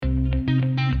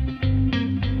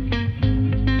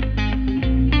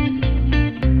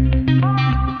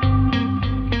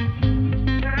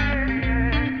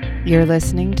You're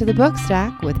listening to The Book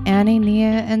Stack with Annie,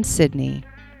 Nia, and Sydney.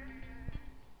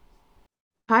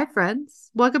 Hi,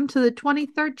 friends. Welcome to the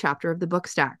 23rd chapter of The Book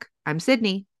Stack. I'm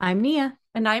Sydney. I'm Nia.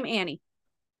 And I'm Annie.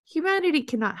 Humanity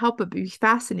cannot help but be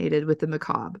fascinated with the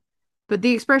macabre, but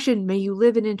the expression, may you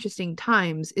live in interesting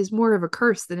times, is more of a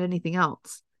curse than anything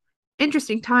else.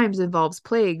 Interesting times involves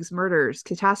plagues, murders,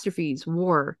 catastrophes,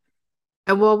 war.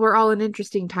 And while we're all in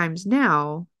interesting times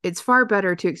now, it's far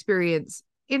better to experience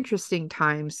interesting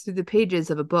times through the pages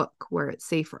of a book where it's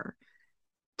safer.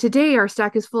 Today, our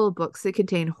stack is full of books that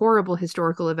contain horrible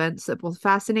historical events that both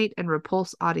fascinate and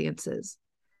repulse audiences.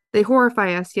 They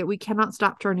horrify us, yet we cannot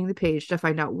stop turning the page to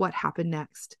find out what happened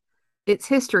next. It's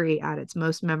history at its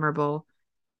most memorable.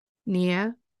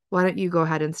 Nia, why don't you go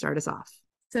ahead and start us off?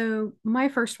 So my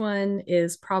first one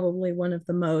is probably one of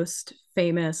the most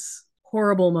famous,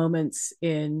 horrible moments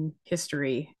in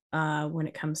history when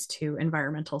it comes to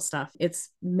environmental stuff. It's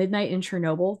Midnight in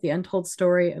Chernobyl, The Untold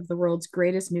Story of the World's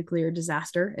Greatest Nuclear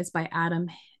Disaster. It's by Adam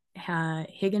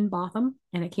Higginbotham,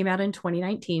 and it came out in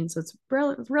 2019, so it's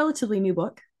a relatively new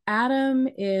book. Adam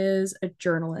is a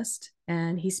journalist,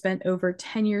 and he spent over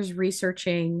 10 years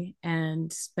researching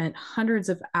and spent hundreds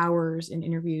of hours in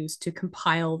interviews to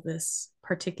compile this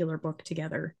particular book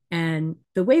together. And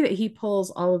the way that he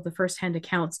pulls all of the firsthand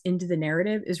accounts into the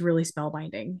narrative is really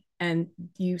spellbinding. And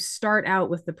you start out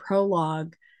with the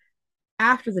prologue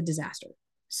after the disaster.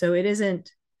 So it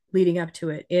isn't leading up to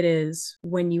it. It is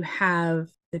when you have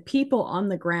the people on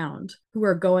the ground who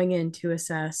are going in to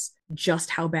assess just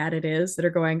how bad it is, that are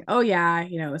going, oh yeah,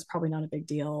 it's probably not a big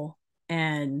deal.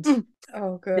 And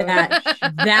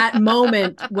that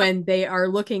moment when they are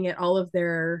looking at all of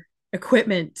their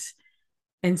equipment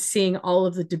and seeing all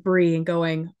of the debris and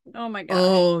going, oh my god,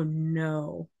 oh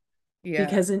no. Yeah.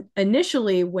 Because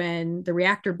initially when the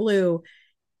reactor blew,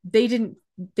 they didn't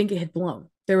think it had blown.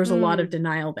 There was a lot of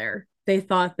denial there. They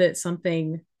thought that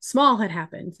something small had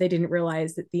happened. They didn't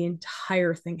realize that the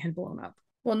entire thing had blown up.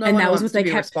 Well, no one wants to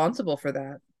be responsible for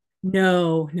that.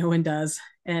 No one does.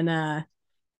 And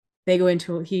they go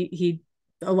into he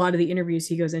a lot of the interviews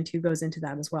he goes into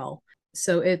that as well.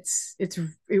 So it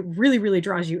really, really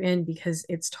draws you in because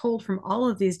it's told from all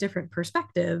of these different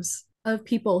perspectives of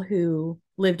people who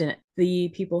lived in it, the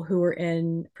people who were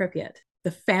in Pripyat,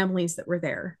 the families that were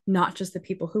there, not just the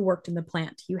people who worked in the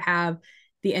plant. You have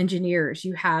the engineers,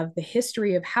 you have the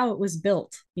history of how it was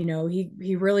built.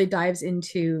 He really dives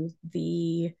into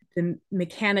the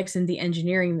mechanics and the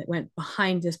engineering that went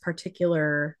behind this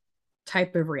particular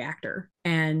type of reactor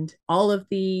and all of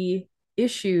the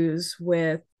issues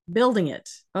with building it.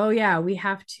 Oh yeah, we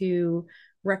have to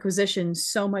requisition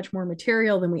so much more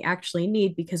material than we actually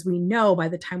need because we know by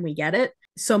the time we get it,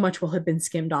 so much will have been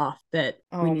skimmed off that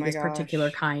we need this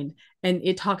particular kind. And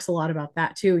it talks a lot about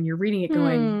that too. And you're reading it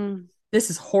going,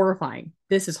 this is horrifying.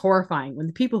 This is horrifying when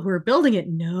the people who are building it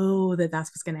know that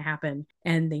that's what's going to happen.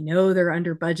 And they know they're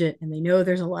under budget and they know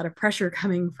there's a lot of pressure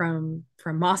coming from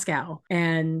Moscow.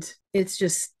 And it's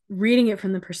just reading it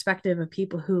from the perspective of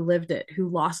people who lived it, who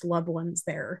lost loved ones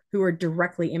there, who are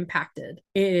directly impacted.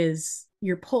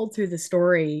 You're pulled through the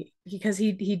story because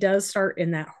he does start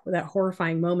in that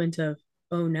horrifying moment of,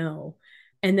 oh no,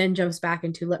 and then jumps back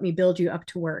into, let me build you up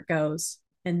to where it goes.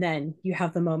 And then you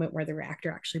have the moment where the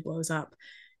reactor actually blows up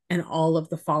and all of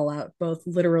the fallout, both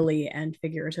literally and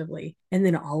figuratively. And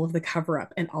then all of the cover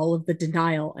up and all of the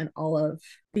denial and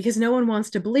because no one wants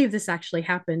to believe this actually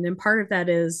happened. And part of that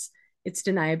is it's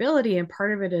deniability. And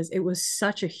part of it is it was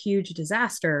such a huge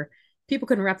disaster. People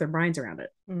couldn't wrap their minds around it.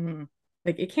 Mm-hmm.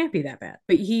 Like, it can't be that bad.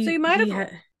 But you might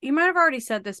have already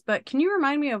said this, but can you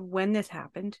remind me of when this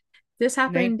happened? This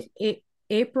happened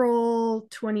April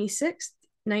 26th,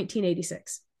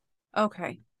 1986.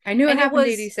 Okay. I knew it happened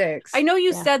in 86. I know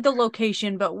you said the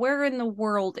location, but where in the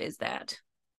world is that?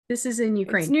 This is in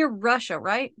Ukraine. It's near Russia,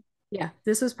 right? Yeah,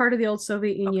 this was part of the old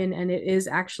Soviet Union, and it is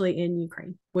actually in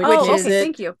Ukraine. Which is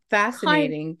thank you.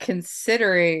 Fascinating,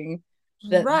 considering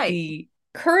that the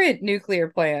current nuclear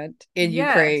plant in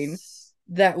Ukraine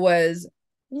that was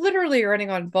literally running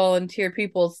on volunteer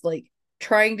people's,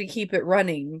 trying to keep it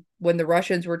running when the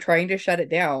Russians were trying to shut it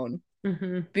down,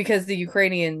 because the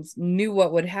Ukrainians knew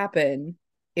what would happen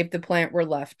if the plant were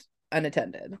left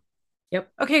unattended. Yep.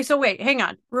 Okay, so wait, hang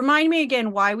on. Remind me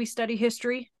again why we study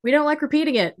history. We don't like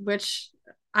repeating it, which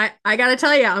I gotta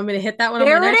tell you, I'm gonna hit that one on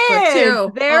my next book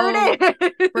too.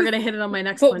 It is. We're gonna hit it on my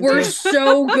next one. But we're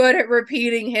so good at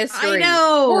repeating history. I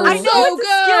know. I know it's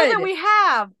a skill that we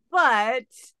have, but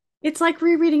it's like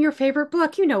rereading your favorite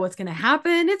book. You know what's gonna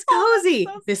happen. It's cozy.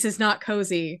 This is not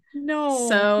cozy. No.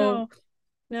 So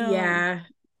yeah.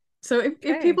 So if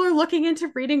Okay. people are looking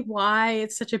into reading why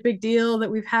it's such a big deal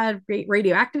that we've had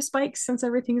radioactive spikes since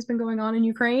everything's been going on in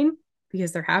Ukraine,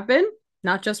 because there have been,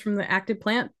 not just from the active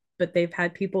plant, but they've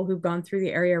had people who've gone through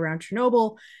the area around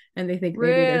Chernobyl, and they think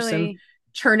maybe there's some Really?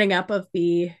 churning up of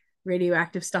the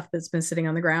radioactive stuff that's been sitting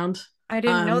on the ground. I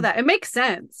didn't know that. It makes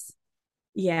sense.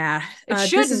 Yeah. It This is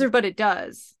shouldn't, but it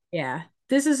does. yeah.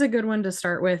 This is a good one to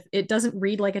start with. It doesn't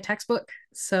read like a textbook.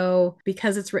 So,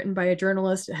 because it's written by a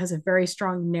journalist, it has a very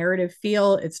strong narrative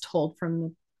feel. It's told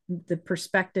from the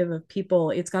perspective of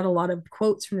people. It's got a lot of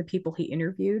quotes from the people he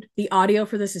interviewed. The audio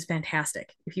for this is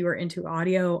fantastic. If you are into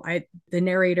audio, the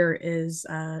narrator is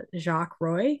Jacques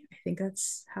Roy. I think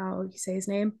that's how you say his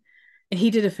name. And he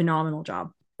did a phenomenal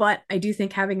job. But I do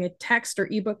think having a text or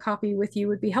ebook copy with you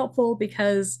would be helpful,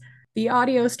 because the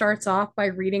audio starts off by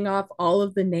reading off all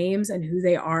of the names and who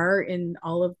they are in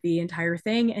all of the entire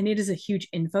thing. And it is a huge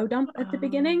info dump at the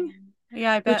beginning,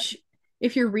 Yeah, I bet. which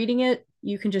if you're reading it,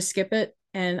 you can just skip it.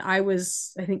 And I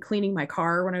think, cleaning my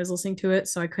car when I was listening to it,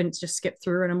 so I couldn't just skip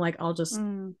through. And I'm like, I'll just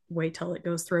wait till it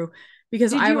goes through,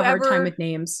 because I have a hard time with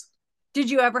names. Did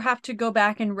you ever have to go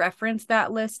back and reference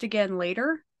that list again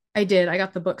later? I did. I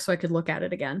got the book so I could look at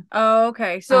it again. Oh,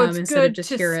 okay. So it's instead of good just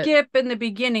to hear it. skip in the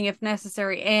beginning if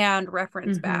necessary and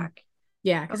reference back.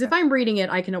 Yeah, because if Okay. I'm reading it,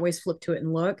 I can always flip to it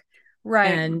and look.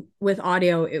 Right. And with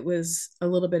audio, it was a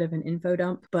little bit of an info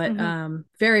dump, but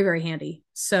very, very handy.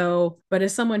 So, but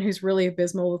as someone who's really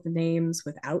abysmal with the names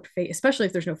without face, especially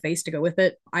if there's no face to go with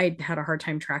it, I had a hard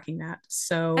time tracking that.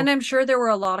 So, And I'm sure there were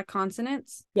a lot of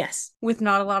consonants yes, with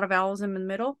not a lot of vowels in the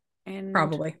middle. And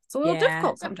probably it's a little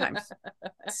difficult sometimes.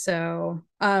 So,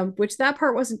 which that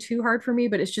part wasn't too hard for me,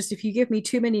 but it's just, if you give me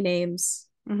too many names,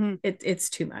 it's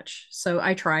too much. So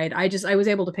I tried. I was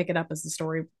able to pick it up as the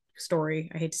story.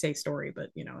 I hate to say story,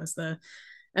 but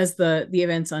as the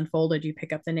events unfolded, you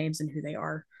pick up the names and who they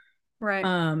are. Right.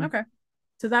 Okay.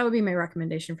 So that would be my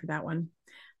recommendation for that one.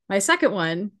 My second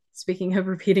one, speaking of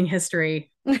repeating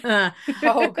history.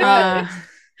 Oh god.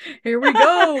 Here we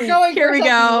go. Here we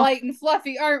go. Light and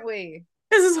fluffy, aren't we?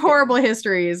 This is horrible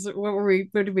histories. What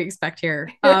did we expect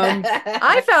here?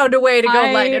 I found a way to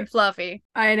go light and fluffy.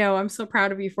 I know. I'm so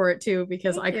proud of you for it too,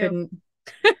 because Thank I you.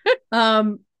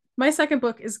 couldn't. My second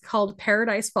book is called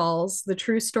Paradise Falls: The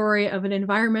True Story of an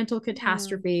Environmental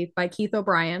Catastrophe by Keith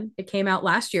O'Brien. It came out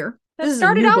last year. That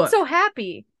started out so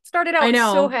happy. I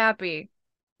know. So happy.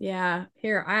 Yeah.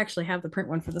 Here, I actually have the print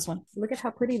one for this one. Look at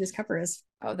how pretty this cover is.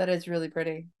 Oh, that is really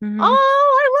pretty. Mhm.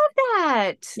 Oh, I love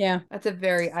that. Yeah. That's a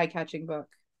very eye-catching book.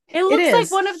 It looks like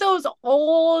is. one of those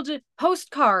old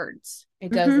postcards.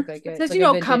 It does look like It it. says, It's like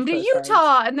a vintage come to postcard.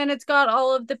 Utah. And then it's got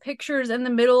all of the pictures in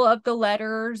the middle of the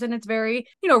letters. And it's very,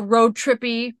 road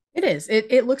trippy. It is.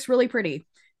 It looks really pretty.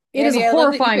 It is Andy, a I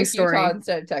love that you horrifying picked story. Utah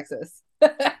instead of Texas.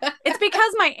 It's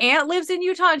because my aunt lives in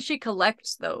Utah and she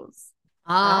collects those.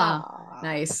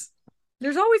 Nice.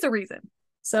 There's always a reason.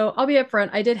 So I'll be upfront.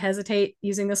 I did hesitate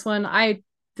using this one.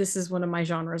 This is one of my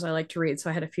genres I like to read, so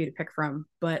I had a few to pick from.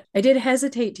 But I did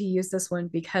hesitate to use this one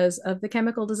because of the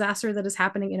chemical disaster that is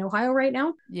happening in Ohio right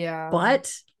now. Yeah.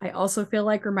 But I also feel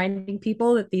like reminding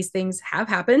people that these things have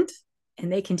happened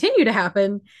and they continue to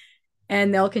happen,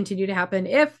 and they'll continue to happen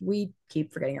if we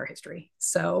keep forgetting our history.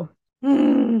 So,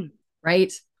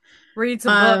 right? Read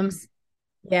some books.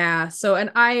 Yeah. So,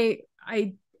 and I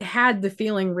had the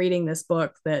feeling reading this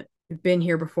book that I've been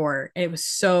here before, and it was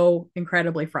so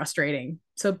incredibly frustrating.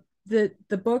 So the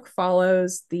book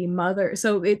follows the mother.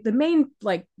 So the main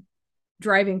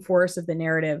driving force of the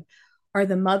narrative are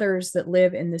the mothers that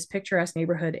live in this picturesque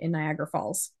neighborhood in Niagara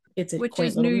Falls. Which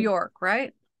is New York,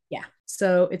 right? Yeah.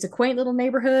 So it's a quaint little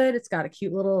neighborhood. It's got a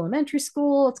cute little elementary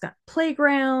school. It's got a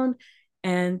playground.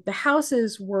 And the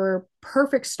houses were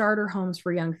perfect starter homes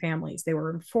for young families. They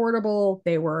were affordable.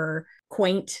 They were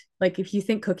quaint. Like, if you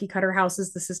think cookie cutter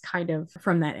houses, this is kind of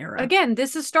from that era. Again,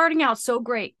 this is starting out so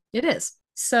great. It is.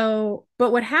 So,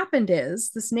 but what happened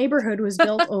is this neighborhood was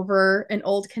built over an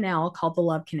old canal called the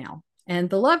Love Canal. And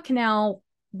the Love Canal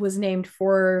was named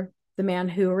for the man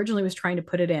who originally was trying to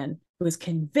put it in, who was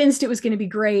convinced it was going to be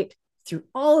great, threw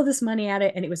all of this money at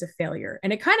it, and it was a failure.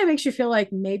 And it kind of makes you feel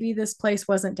like maybe this place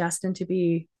wasn't destined to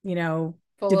be,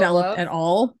 developed at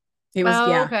all. It was,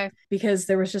 okay. Because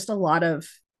there was just a lot of,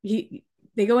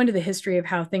 they go into the history of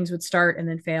how things would start and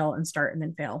then fail and start and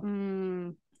then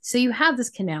fail. So you have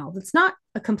this canal that's not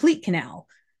a complete canal.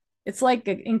 It's like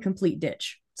an incomplete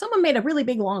ditch. Someone made a really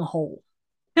big long hole,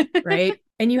 right?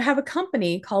 And you have a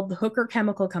company called the Hooker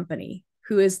Chemical Company,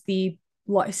 who is the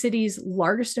city's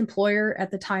largest employer at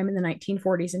the time in the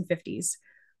 1940s and 50s,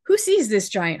 who sees this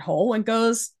giant hole and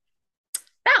goes,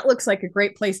 that looks like a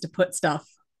great place to put stuff.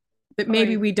 that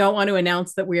maybe Right. we don't want to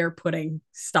announce that we are putting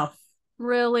stuff.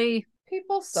 Really?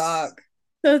 People suck.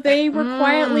 So they were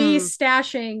quietly Mm.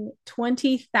 stashing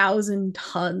 20,000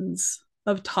 tons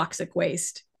of toxic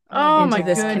waste Oh into my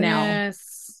this goodness. canal.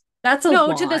 That's a No,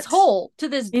 lot. to this hole, to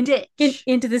this ditch.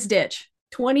 Into this ditch.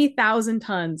 20,000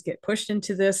 tons get pushed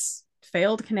into this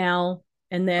failed canal,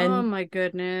 and then Oh my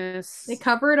goodness. they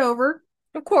cover it over,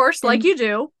 Of course, like and- you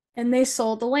do. and they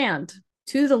sold the land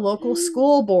to the local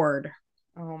school board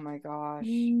Oh my gosh.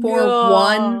 for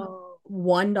No.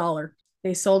 $1.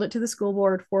 They sold it to the school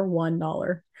board for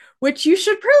 $1, which you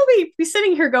should probably be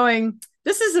sitting here going,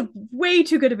 this is a way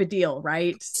too good of a deal,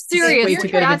 right? This is Seriously, way too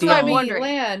good of a that's what I'm deal. wondering.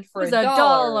 Land It for was $1.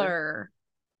 $1.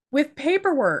 With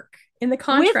paperwork in the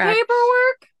contract. With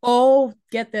paperwork? Oh,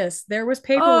 get this. There was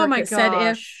paperwork Oh my that said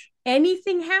if gosh.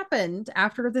 anything happened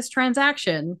after this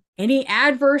transaction, any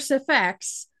adverse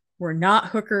effects were not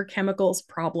Hooker Chemicals'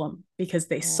 problem because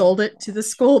they sold it to the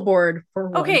school board for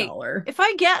 $1. Okay, if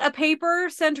I get a paper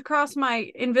sent across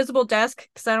my invisible desk,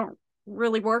 because I don't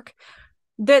really work,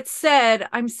 that said,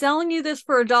 I'm selling you this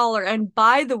for $1, and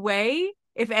by the way,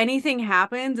 if anything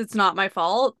happens, it's not my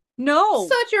fault. No.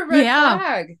 Such a red Yeah.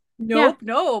 flag. Nope.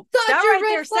 Nope. Such That a right red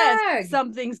there flag. says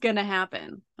something's gonna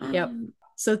happen. Yep.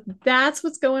 So that's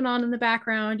what's going on in the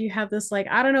background. You have this, like,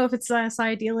 I don't know if it's this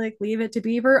idyllic, leave it to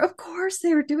Beaver. Of course,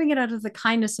 they were doing it out of the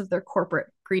kindness of their corporate,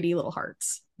 greedy little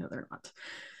hearts. No, they're not.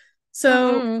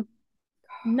 So, Mm-mm.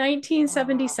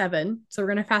 1977. So, we're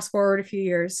going to fast forward a few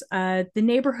years. The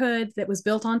neighborhood that was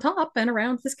built on top and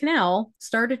around this canal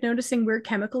started noticing weird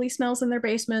chemically smells in their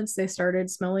basements. They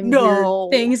started smelling No.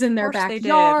 weird things in their Of course they did.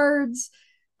 backyards.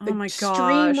 Oh The my stream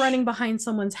gosh. running behind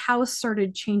someone's house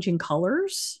started changing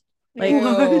colors, like, Ew.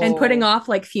 and putting off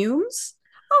like fumes.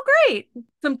 Oh, great.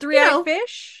 Some three-eyed know.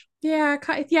 fish. Yeah,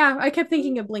 yeah. I kept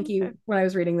thinking of Blinky Okay. when I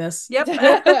was reading this. Yep.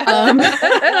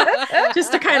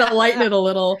 Just to kind of lighten it a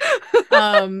little.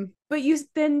 But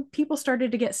then people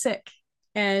started to get sick,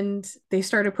 and they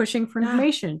started pushing for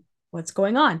information. What's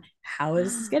going on? How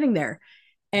is this getting there?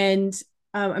 And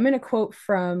I'm going to quote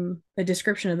from a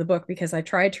description of the book because I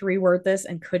tried to reword this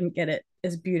and couldn't get it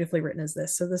as beautifully written as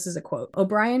this. So this is a quote.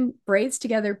 O'Brien braids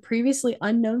together previously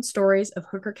unknown stories of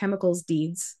Hooker Chemicals'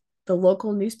 deeds, the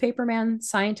local newspaperman,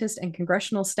 scientist, and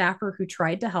congressional staffer who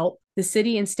tried to help, the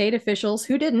city and state officials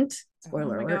who didn't,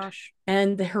 spoiler Oh my alert, gosh.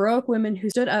 and the heroic women who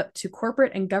stood up to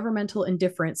corporate and governmental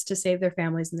indifference to save their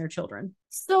families and their children.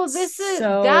 So this is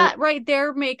So- that right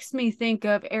there makes me think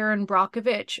of Aaron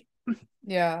Brockovich.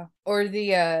 Yeah. Or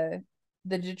the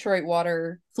Detroit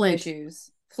water Flint. issues.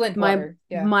 Flint My water.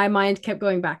 Yeah. my mind kept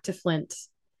going back to Flint.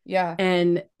 Yeah.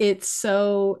 And it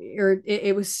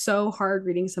was so hard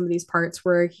reading some of these parts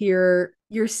where here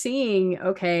you're seeing,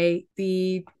 okay,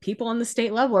 the people on the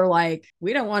state level are like,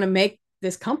 we don't want to make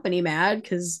this company mad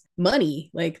because money,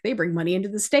 like they bring money into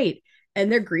the state,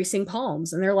 and they're greasing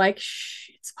palms and they're like, shh,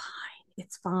 it's fine.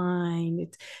 It's fine.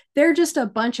 They're just a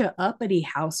bunch of uppity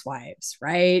housewives,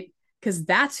 right? Because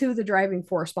that's who the driving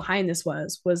force behind this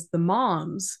was the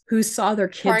moms who saw their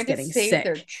kids Trying to getting save sick.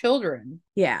 their children.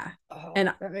 Yeah. Oh, And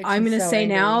that makes I'm me going to so say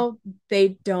angry. now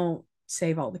they don't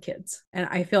save all the kids. And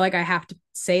I feel like I have to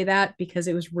say that because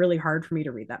it was really hard for me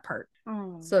to read that part.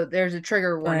 Oh. So there's a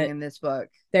trigger warning But- in this book.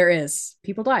 There is.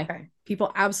 People die. Okay.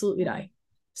 People absolutely die.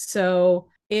 So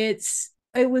it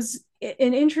was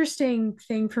an interesting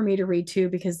thing for me to read too,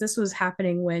 because this was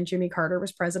happening when Jimmy Carter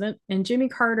was president. And Jimmy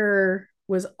Carter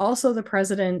was also the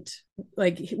president,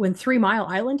 like when 3 Mile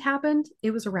Island happened,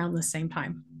 it was around the same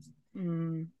time.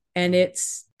 Mm. And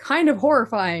it's kind of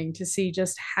horrifying to see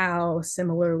just how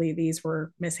similarly these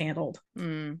were mishandled.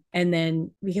 Mm. And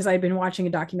then because I've been watching a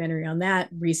documentary on that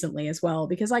recently as well,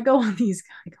 because I go on these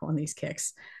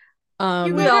kicks.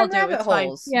 You we go all down do. rabbit It's fine.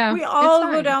 holes. Yeah, We it's all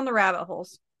go fine. down the rabbit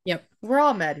holes. Yep. We're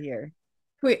all med here.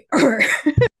 We are.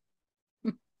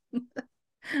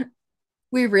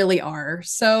 We really are.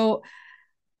 So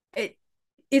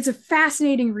it's a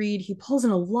fascinating read. He pulls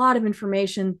in a lot of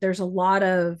information. There's a lot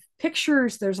of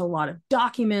pictures. There's a lot of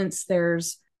documents.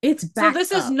 It's So backed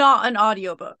this is up. not an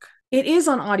audiobook. It is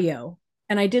on audio.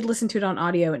 And I did listen to it on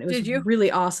audio, and it was Did you?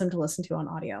 really awesome to listen to on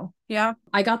audio. Yeah.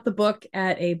 I got the book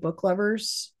at a book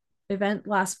lovers event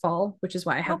last fall, which is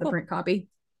why I have the cool. print copy.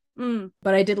 Mm.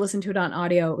 But I did listen to it on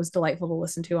audio. It was delightful to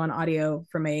listen to on audio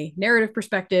from a narrative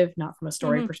perspective, not from a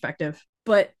story Mhm. perspective.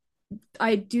 But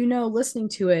I do know listening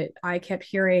to it, I kept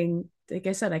hearing, like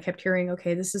I said,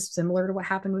 okay, this is similar to what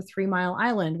happened with 3 Mile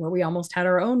Island, where we almost had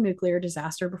our own nuclear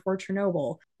disaster before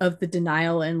Chernobyl, of the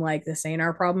denial and like, this ain't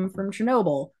our problem from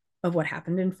Chernobyl, of what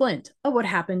happened in Flint, of what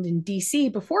happened in DC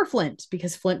before Flint,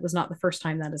 because Flint was not the first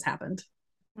time that has happened.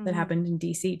 That Mhm. happened in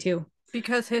DC too.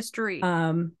 Because history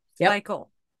Yep.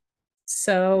 cycle.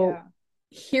 So Yeah.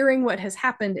 hearing what has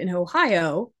happened in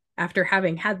Ohio after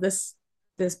having had this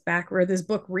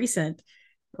book recent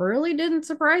really didn't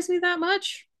surprise me that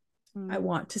much. I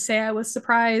want to say I was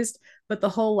surprised, but the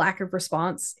whole lack of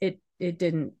response, it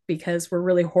didn't, because we're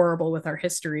really horrible with our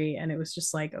history, and it was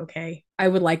just like, okay, I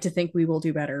would like to think we will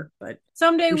do better, but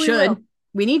Someday we we should. will.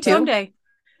 We need to. Someday.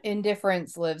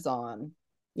 Indifference lives on.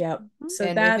 Yep. So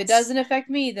And that's if it doesn't affect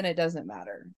me, then it doesn't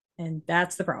matter. and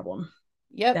that's the problem.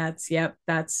 Yep.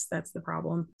 That's the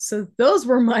problem. So those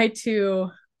were my two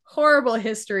horrible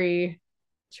history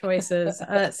choices.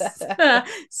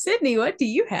 Sydney, what do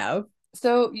you have?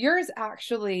 So yours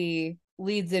actually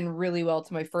leads in really well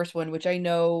to my first one, which I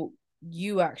know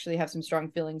you actually have some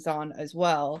strong feelings on as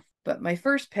well. But my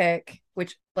first pick,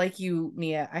 which, like you,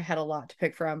 Nia, I had a lot to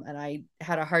pick from and I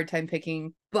had a hard time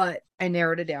picking, but I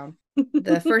narrowed it down.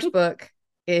 The first book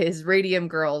is Radium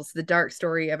Girls, The Dark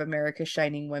Story of America's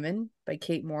Shining Women by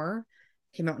Kate Moore.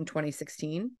 Came out in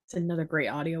 2016. It's another great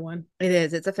audio one. It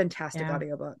is. It's a fantastic Yeah.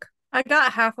 audiobook. I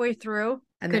got halfway through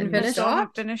And Couldn't then finish? still haven't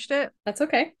stopped. finished it. That's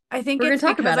okay. I think We're it's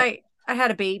gonna talk because about it. I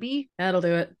had a baby, That'll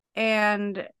do it.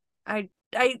 and I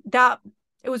that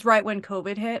it was right when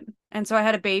COVID hit, and so I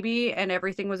had a baby and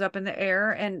everything was up in the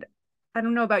air. And I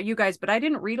don't know about you guys, but I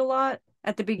didn't read a lot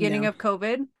at the beginning No. of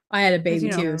COVID. I had a baby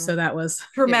you know- too, so that was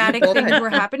Dramatic Yeah, you both things had- were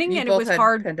happening, You and it both was had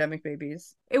hard. pandemic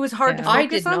babies. It was hard to Yeah. I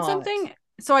focus did on not, something,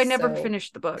 so I never so-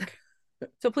 finished the book.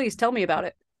 So please tell me about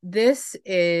it. This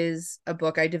is a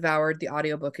book I devoured the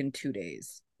audiobook in 2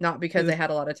 days. Not because I was- had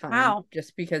a lot of time, Wow.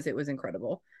 just because it was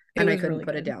incredible. It And I was couldn't really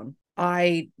put it good. down.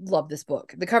 I love this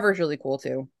book. The cover is really cool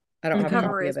too. I don't The have The a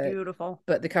cover copy is of it, beautiful.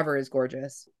 but the cover is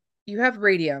gorgeous. You have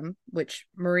radium, which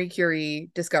Marie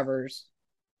Curie discovers,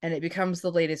 and it becomes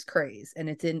the latest craze, and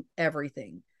it's in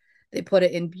everything. They put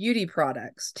it in beauty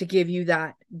products to give you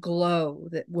that glow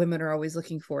that women are always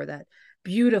looking for, that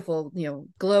beautiful,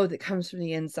 glow that comes from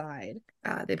the inside.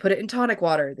 They put it in tonic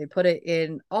water. They put it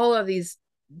in all of these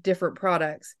different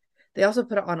products. They also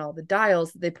put it on all the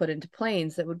dials that they put into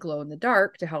planes that would glow in the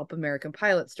dark to help American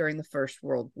pilots during the First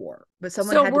World War. But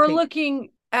someone So had we're to pay. looking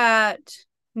at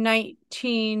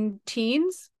 19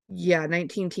 teens. Yeah,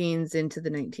 19 teens into the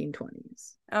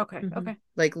 1920s, Okay. Mhm. Okay.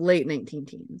 like late 19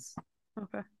 teens.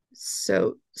 Okay.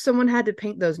 So someone had to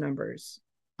paint those numbers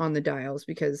on the dials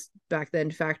because back then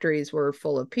factories were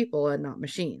full of people and not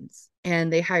machines.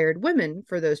 And they hired women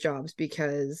for those jobs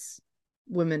because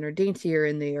women are daintier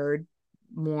and they are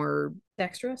more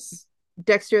Dexterous.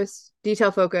 dexterous,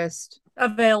 detail focused.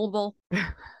 Available.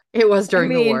 It was during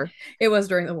the mean, war. It was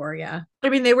during the war, yeah. I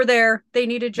mean, they were there. They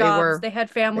needed They jobs. were. They had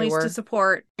families were. to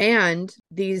support. And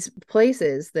these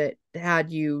places that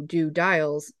had you do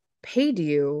dials paid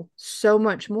you so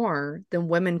much more than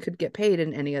women could get paid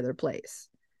in any other place.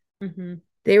 Mm-hmm.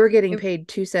 They were getting It- paid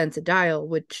 2 cents a dial,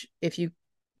 which if you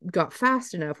got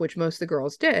fast enough, which most of the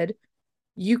girls did,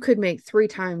 you could make 3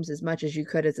 times as much as you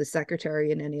could as a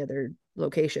secretary in any other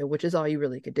location, which is all you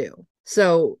really could do.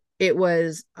 So it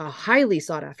was a highly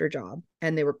sought after job,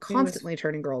 and they were constantly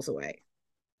turning girls away.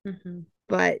 Mm-hmm.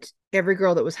 But every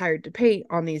girl that was hired to paint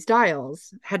on these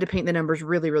dials had to paint the numbers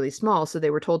really, really small. So they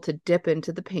were told to dip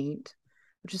into the paint,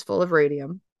 which is full of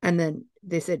radium. And then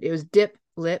they said it was dip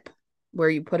lip, where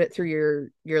you put it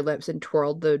through your lips and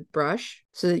twirled the brush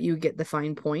so that you get the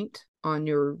fine point on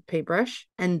your paintbrush,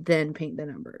 and then paint the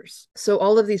numbers. So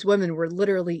all of these women were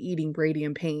literally eating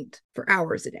radium paint for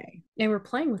hours a day. And we're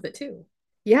playing with it too.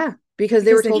 Yeah, because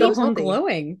they were told it go was home healthy.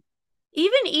 glowing.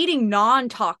 Even eating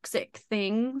non-toxic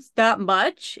things that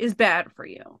much is bad for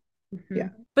you. Mhm. Yeah.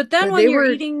 But then But when they you're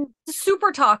were- eating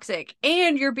super toxic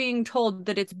and you're being told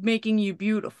that it's making you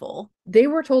beautiful. They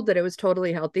were told that it was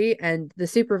totally healthy, and the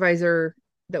supervisor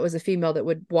that was a female that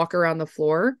would walk around the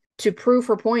floor to prove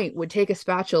her point would take a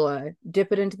spatula,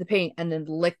 dip it into the paint, and then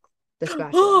lick the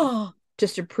spatula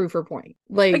just to prove her point.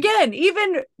 Like, Again,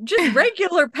 even just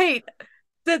regular paint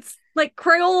that's like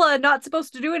Crayola, not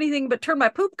supposed to do anything but turn my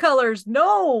poop colors.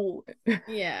 No.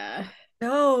 Yeah.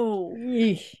 No.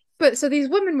 Eesh. but so these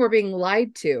women were being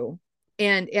lied to,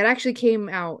 and it actually came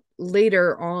out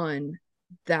later on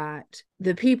that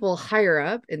the people higher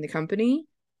up in the company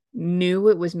knew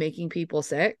it was making people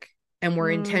sick and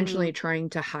were intentionally trying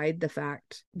to hide the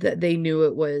fact that they knew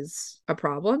it was a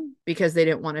problem because they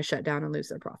didn't want to shut down and lose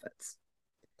their profits.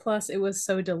 Plus, it was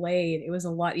so delayed. It was a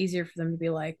lot easier for them to be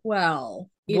like, well,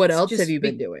 What it's else just have you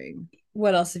been be- doing?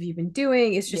 What else have you been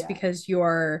doing? It's just Yeah. because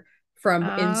you're from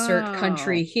insert Oh.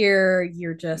 country here.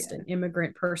 You're just Yeah. an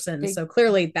immigrant person. They- so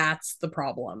clearly that's the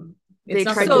problem. They It's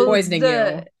not tried someone to- poisoning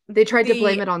you. They tried to The-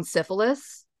 blame it on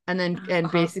syphilis and Uh-huh.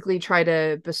 basically try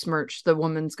to besmirch the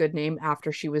woman's good name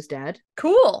after she was dead.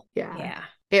 Cool. Yeah. Yeah.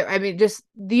 I mean, just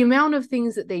the amount of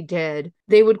things that they did.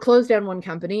 They would close down one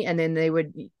company and then they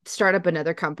would start up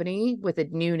another company with a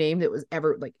new name that was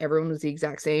everyone was the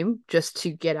exact same, just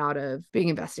to get out of being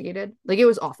investigated. Like, it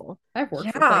was awful. I've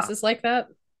worked for Yeah. places like that.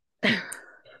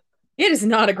 It is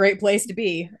not a great place to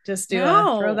be. Just to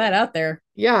No. throw that out there.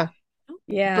 Yeah.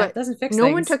 Yeah, But it doesn't fix no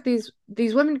one things. took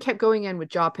these women kept going in with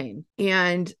jaw pain.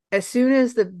 And as soon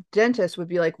as the dentist would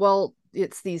be like, well,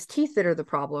 it's these teeth that are the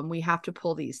problem, we have to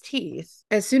pull these teeth.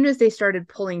 As soon as they started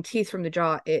pulling teeth from the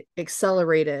jaw, it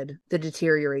accelerated the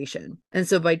deterioration. And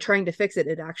so by trying to fix it,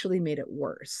 it actually made it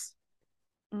worse.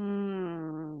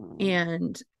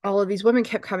 And all of these women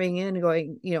kept coming in and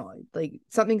going, you know, like,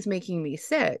 something's making me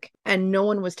sick. And no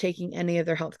one was taking any of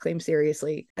their health claims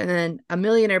seriously. And then a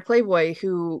millionaire playboy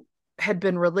who had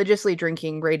been religiously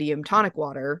drinking radium tonic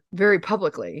water very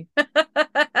publicly,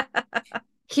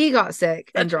 he got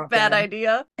sick and Such a dropped bad dead.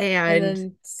 idea. And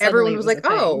then everyone suddenly was it a like,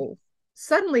 thing. oh,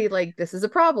 suddenly, like, this is a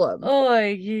problem.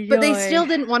 Oy, But they still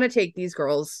didn't want to take these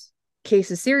girls'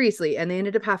 cases seriously. And they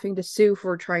ended up having to sue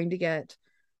for trying to get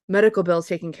medical bills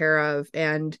taken care of.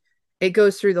 And it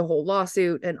goes through the whole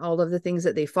lawsuit and all of the things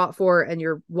that they fought for. And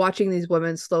you're watching these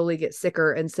women slowly get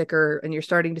sicker and sicker. And you're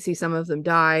starting to see some of them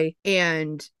die.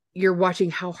 And you're watching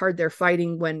how hard they're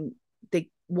fighting when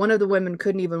one of the women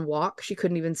couldn't even walk. She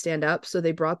couldn't even stand up. So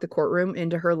they brought the courtroom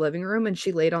into her living room and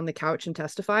she laid on the couch and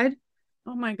testified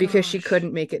Oh my god. because she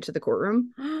couldn't make it to the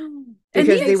courtroom. And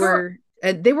Because these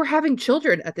they were having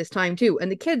children at this time too.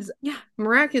 And the kids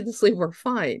miraculously were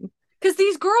fine. Because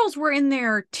these girls were in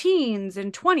their teens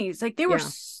and 20s. Like, they were Yeah.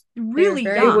 really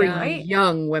very They young, were right?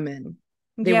 young women.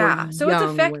 They yeah. were So it's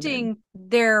young affecting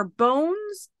their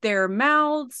bones, their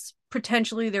mouths,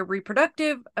 potentially their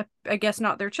reproductive, I guess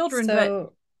not their children, but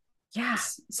So yeah.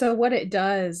 so what it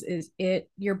does is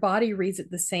your body reads it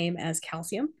the same as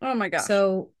calcium. Oh my gosh.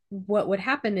 So what would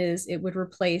happen is it would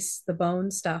replace the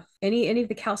bone stuff. Any of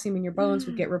the calcium in your bones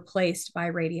would get replaced by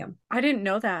radium. I didn't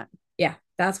know that. Yeah,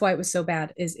 that's why it was so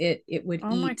bad. Is it would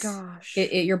Oh eat. my gosh.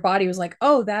 Your body was like,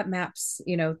 oh, that maps,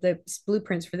 the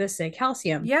blueprints for this say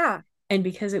calcium. Yeah. And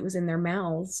because it was in their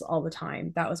mouths all the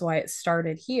time, that was why it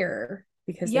started here,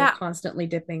 because Yeah. they're constantly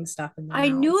dipping stuff in their mouths.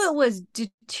 I knew it was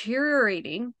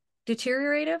deteriorative.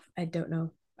 I don't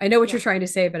know. I know what Yeah. you're trying to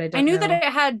say, but I don't I knew know. that it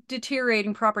had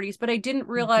deteriorating properties, but I didn't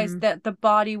realize that the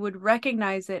body would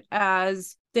recognize it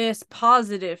as this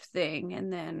positive thing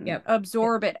and then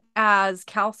absorb it as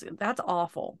calcium. That's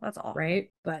awful. That's awful.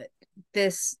 Right? But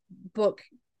this book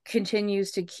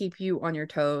continues to keep you on your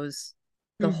toes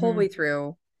the whole way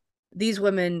through. These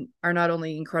women are not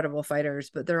only incredible fighters,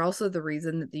 but they're also the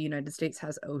reason that the United States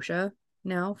has OSHA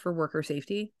now for worker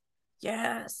safety.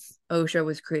 Yes. OSHA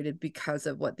was created because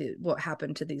of what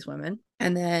happened to these women.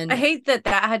 And then I hate that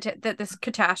that this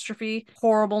catastrophe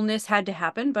horribleness had to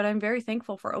happen, but I'm very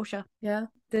thankful for OSHA. Yeah.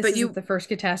 This But isn't the first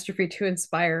catastrophe to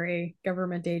inspire a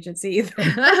government agency either.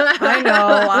 I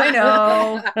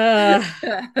know.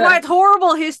 Well, it's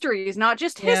horrible histories, not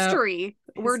just history.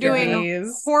 We're doing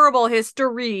Histories. horrible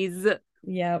histories.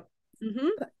 Yep.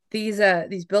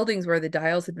 These buildings where the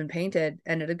dials had been painted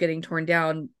ended up getting torn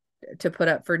down to put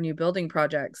up for new building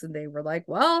projects, and they were like,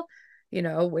 well,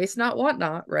 waste not, want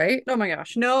not, right? Oh my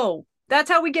gosh, no. That's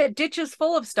how we get ditches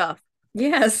full of stuff.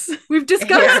 Yes. We've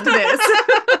discussed this.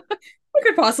 What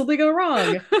could possibly go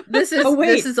wrong? This is Oh, wait.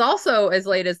 this is also as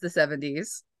late as the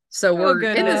 70s, so we're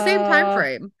in the same time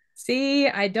frame. See,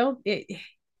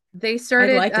 They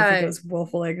started. I'd like to think it was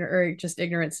willful ignorance, or just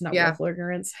ignorance, not willful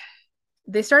ignorance.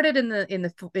 They started in the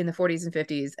 40s and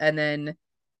 50s, and then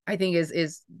I think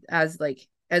is as late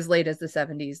as the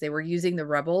 70s. They were using the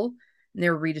rubble and they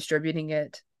were redistributing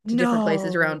it to different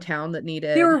places around town that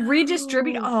needed. They were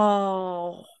redistributing.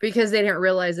 Oh, because they didn't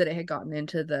realize that it had gotten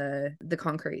into the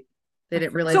concrete. They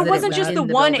didn't realize. So it that wasn't was just in the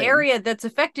one building. area that's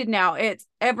affected now. It's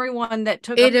everyone that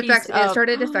took It it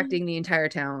started affecting the entire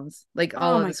towns. Like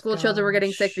all of the school children were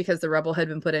getting sick because the rubble had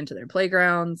been put into their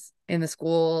playgrounds, in the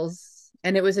schools,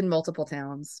 and it was in multiple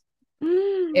towns.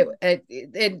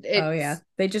 Oh yeah,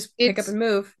 they just pick up and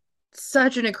move.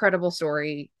 Such an incredible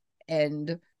story,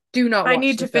 and do not watch I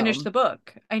need to finish film. the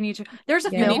book. I need to. There's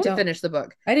a You film. need to finish the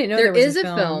book. I didn't know there was is a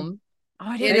film. Oh,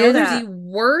 I didn't It know is that. the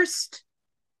worst,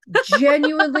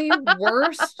 genuinely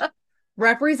worst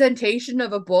representation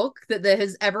of a book that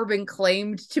has ever been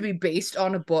claimed to be based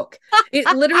on a book. It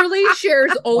literally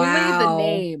shares only the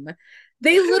name.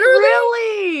 They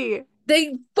literally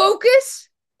they focus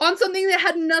on something that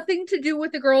had nothing to do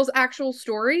with the girl's actual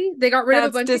story. They got rid of a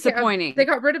bunch disappointing. They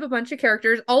got rid of a bunch of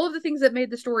characters, all of the things that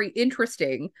made the story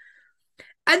interesting.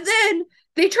 And then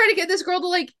they try to get this girl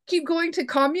to keep going to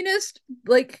communist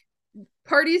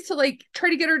parties to like try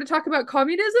to get her to talk about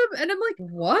communism, and I'm like,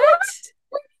 What?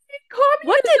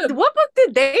 communism? What book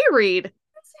did they read?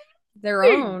 Their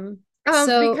own.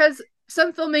 Because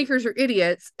some filmmakers are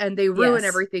idiots and they ruin Yes.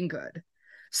 everything good.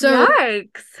 So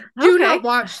Yikes. do Okay. not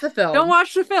watch the film. Don't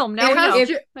watch the film. Now It we has know.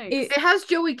 Jo- Thanks. It has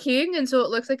Joey King, and so it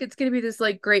looks like it's going to be this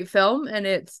like great film, and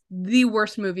it's the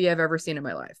worst movie I've ever seen in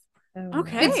my life.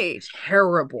 Okay. It's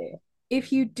terrible.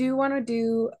 If you do want to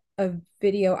do a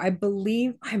video,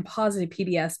 I'm positive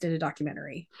PBS did a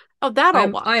documentary. Oh, that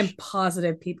I'll watch. I'm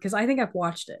positive because I think I've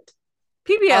watched it.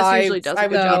 PBS usually does I a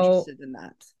would good be job. interested in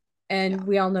that. And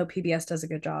we all know PBS does a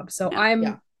good job. So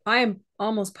Yeah. I'm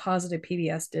almost positive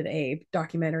PBS did a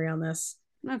documentary on this.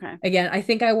 Okay. Again, I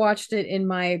think I watched it in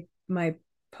my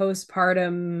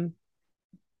postpartum,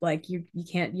 like you're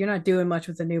not doing much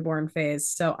with the newborn phase.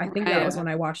 So I think that was when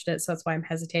I watched it. So that's why I'm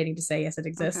hesitating to say yes, it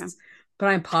exists. Okay. But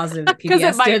I'm positive that Because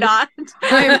PBS it might did. not.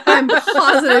 I'm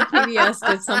positive PBS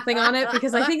did something on it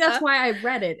because I think that's why I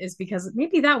read it, is because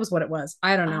maybe that was what it was.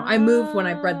 I don't know. I moved when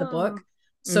I read the book.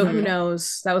 So who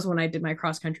knows? That was when I did my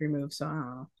cross country move. So I don't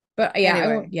know. But yeah,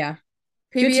 Anyway, I won't. Yeah.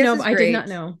 PBS Good to know. is But I did great. not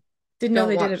know. Didn't know Don't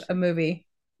they did watch a movie.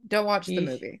 Don't watch the Yeesh.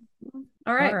 movie.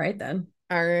 All right. All right then.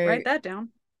 All right. Write that down.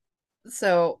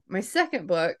 So my second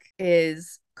book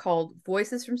is called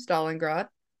Voices from Stalingrad,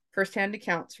 First-Hand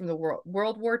Accounts from the World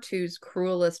War II's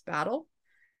Cruelest Battle.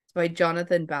 It's by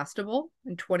Jonathan Bastable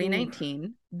in 2019. Ooh.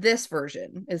 This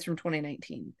version is from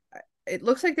 2019. It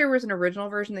looks like there was an original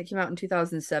version that came out in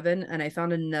 2007, and I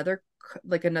found another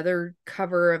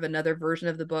cover of another version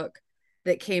of the book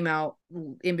that came out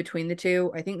in between the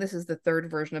two. I think this is the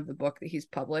third version of the book that he's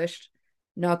published.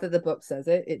 Not that the book says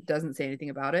it. It doesn't say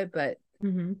anything about it, but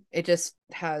it just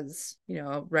has,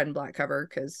 a red and black cover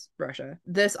because Russia.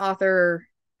 This author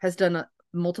has done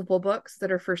multiple books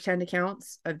that are first-hand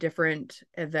accounts of different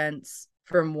events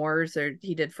from wars.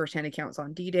 He did first-hand accounts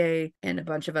on D-Day and a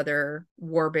bunch of other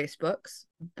war-based books.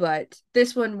 But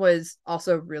this one was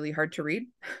also really hard to read.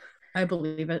 I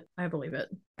believe it.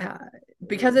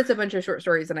 Because it's a bunch of short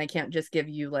stories and I can't just give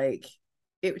you like,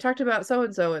 it talked about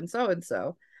so-and-so and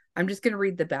so-and-so. I'm just going to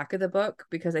read the back of the book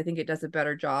because I think it does a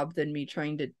better job than me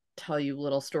trying to tell you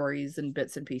little stories and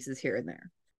bits and pieces here and there.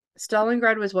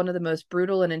 Stalingrad was one of the most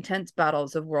brutal and intense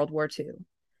battles of World War II.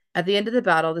 At the end of the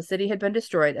battle, the city had been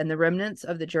destroyed and the remnants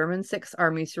of the German Sixth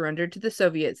Army surrendered to the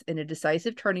Soviets in a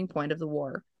decisive turning point of the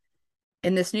war.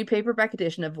 In this new paperback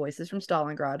edition of Voices from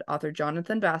Stalingrad, author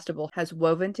Jonathan Bastable has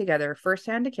woven together a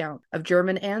first-hand account of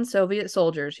German and Soviet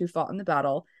soldiers who fought in the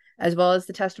battle, as well as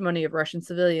the testimony of Russian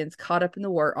civilians caught up in the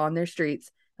war on their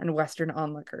streets and Western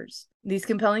onlookers. These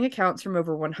compelling accounts from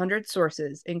over 100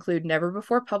 sources include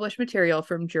never-before-published material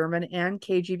from German and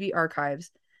KGB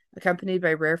archives, accompanied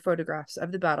by rare photographs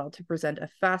of the battle to present a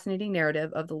fascinating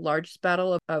narrative of the largest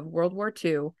battle of World War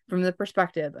II from the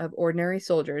perspective of ordinary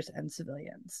soldiers and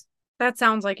civilians. That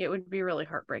sounds like it would be really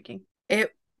heartbreaking.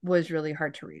 It was really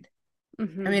hard to read.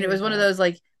 Mm-hmm. I mean, it was one of those,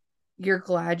 like, you're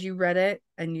glad you read it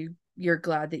and you're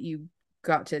glad that you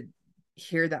got to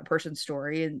hear that person's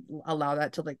story and allow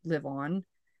that to like live on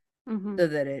so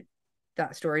that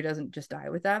that story doesn't just die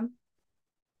with them.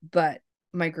 But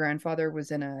my grandfather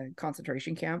was in a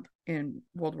concentration camp in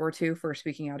World War II for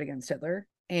speaking out against Hitler.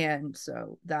 And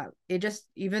so that it just,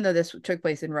 even though this took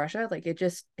place in Russia, like it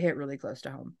just hit really close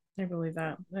to home. I believe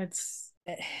that. That's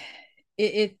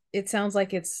it sounds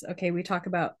like it's okay. We talk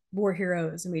about war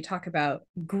heroes and we talk about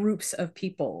groups of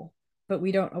people, but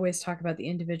we don't always talk about the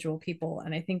individual people.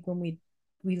 And I think when we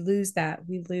lose that,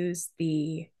 we lose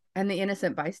the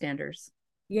innocent bystanders.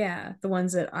 Yeah, the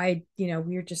ones that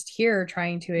we're just here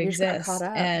trying to exist,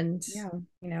 and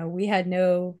we had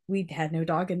no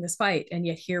dog in this fight, and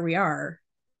yet here we are,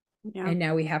 and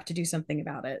now we have to do something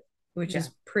about it, which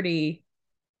is pretty.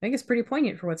 I think it's pretty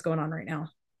poignant for what's going on right now.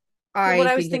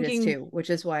 I was thinking too, which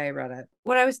is why I read it.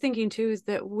 What I was thinking too is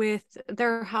that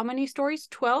there are how many stories?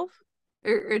 12,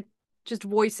 or just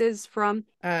voices from?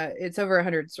 It's over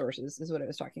 100 sources, is what I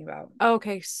was talking about.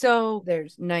 Okay, so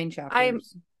there's 9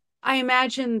 chapters. I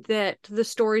imagine that the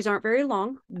stories aren't very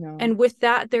long. No. And with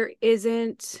that, there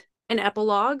isn't an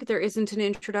epilogue. There isn't an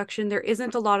introduction. There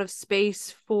isn't a lot of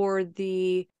space for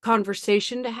the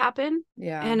conversation to happen.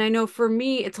 Yeah. And I know for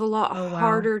me, it's a lot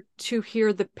harder to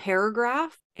hear the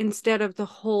paragraph instead of the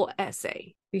whole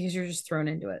essay. Because you're just thrown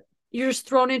into it. you're just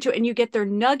thrown into it and you get their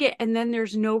nugget, and then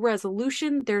there's no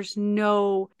resolution, there's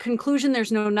no conclusion,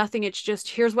 there's no nothing. It's just,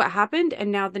 here's what happened,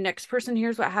 and now the next person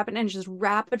here's what happened, and just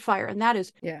rapid fire. And that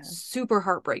is super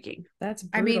heartbreaking. That's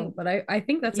brutal, but I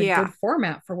think that's a good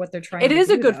format for what they're trying to do. It is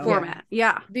a good though. format.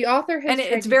 Yeah. The author has, and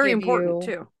it's very important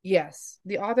too. Yes.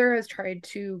 The author has tried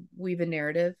to weave a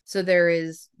narrative. So there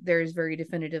is very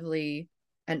definitively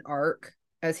an arc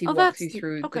as he walks you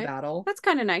through the battle. That's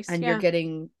kind of nice. And you're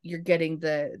getting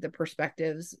the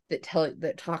perspectives that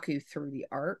talk you through the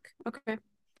arc. Okay.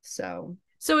 So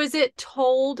is it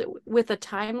told with a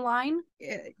timeline?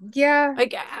 Yeah.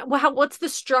 Like, what's the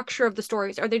structure of the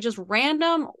stories? Are they just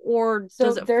random, or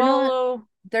does it follow?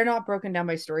 They're not broken down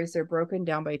by stories. They're broken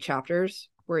down by chapters,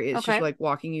 where it's just like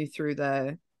walking you through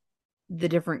the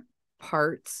different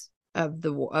parts of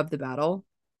the battle.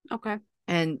 Okay.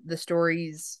 And the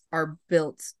stories are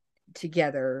built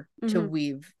together to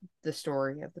weave the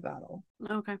story of the battle.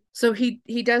 Okay. So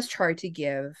he does try to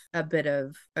give a bit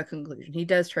of a conclusion. He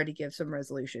does try to give some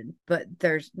resolution, but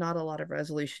there's not a lot of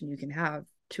resolution you can have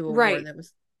to a war that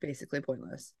was basically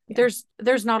pointless. Yeah.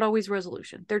 There's not always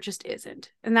resolution. There just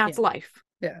isn't. And that's life.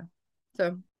 Yeah.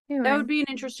 So anyway. That would be an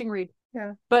interesting read.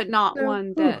 Yeah. But not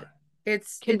one that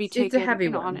can be taken it's a heavy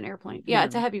one on an airplane. Yeah,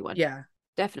 it's a heavy one. Yeah.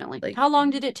 Definitely. Like, how long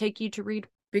did it take you to read?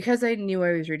 Because I knew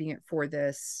I was reading it for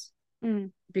this,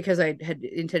 because I had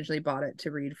intentionally bought it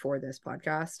to read for this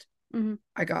podcast.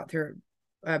 I got through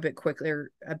a bit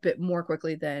more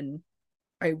quickly than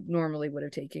I normally would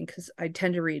have taken, because I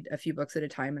tend to read a few books at a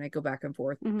time and I go back and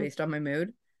forth based on my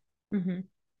mood.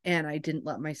 And I didn't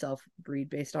let myself read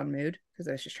based on mood because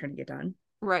I was just trying to get done.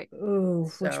 Right.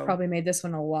 Ooh, which probably made this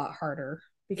one a lot harder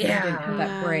because I didn't have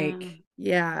that break.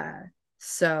 Yeah.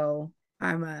 So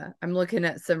I'm looking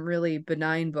at some really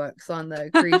benign books on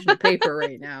the Creation of Paper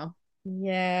right now.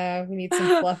 Yeah, we need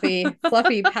some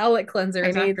fluffy palate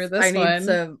cleansers after this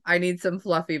one. I need some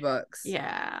fluffy books.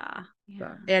 Yeah.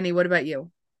 So, Annie, what about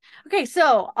you? Okay,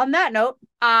 so on that note,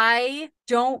 I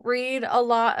don't read a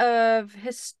lot of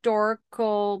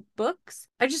historical books.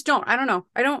 I just don't. I don't know.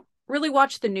 I don't really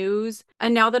watch the news.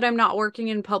 And now that I'm not working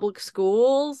in public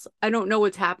schools, I don't know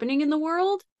what's happening in the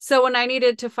world. So when I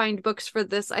needed to find books for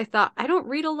this, I thought, I don't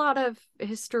read a lot of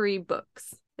history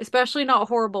books, especially not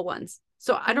horrible ones.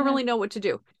 So I don't really know what to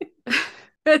do.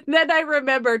 And then I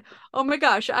remembered, oh my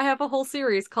gosh, I have a whole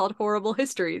series called Horrible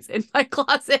Histories in my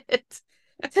closet.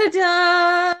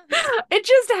 Ta-da! It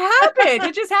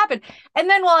just happened. And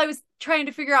then while I was trying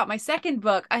to figure out my second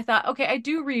book, I thought, okay, I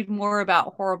do read more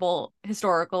about horrible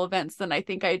historical events than I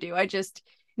think I do. I just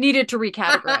needed to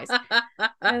recategorize.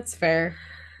 That's fair.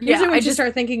 Yeah, usually we just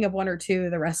start thinking of one or two,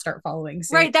 the rest start following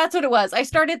suit. Right, that's what it was. I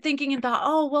started thinking and thought,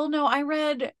 oh, well, no, I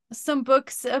read some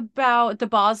books about the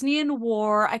Bosnian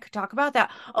War. I could talk about that.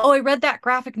 Oh, I read that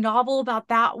graphic novel about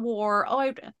that war.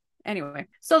 Anyway.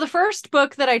 So the first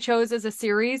book that I chose is a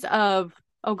series of,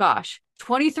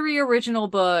 23 original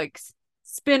books,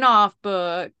 spin-off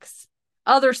books,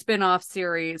 other spin-off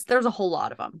series. There's a whole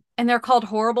lot of them. And they're called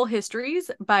Horrible Histories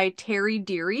by Terry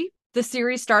Deary. The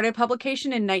series started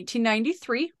publication in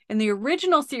 1993, and the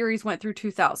original series went through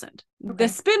 2000. Okay. The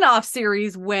spin-off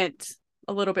series went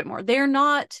a little bit more. There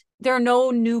are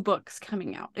no new books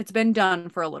coming out. It's been done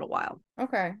for a little while.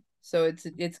 Okay. So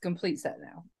it's complete set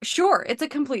now. Sure, it's a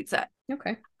complete set.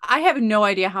 Okay. I have no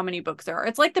idea how many books there are.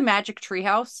 It's like the Magic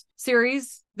Treehouse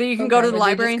series that you can go to the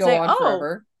library and say,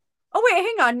 forever. Oh, wait,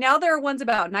 hang on. Now there are ones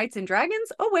about knights and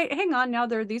dragons. Oh, wait, hang on. Now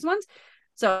there are these ones.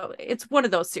 So it's one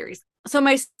of those series. So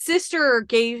my sister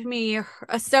gave me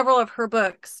several of her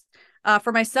books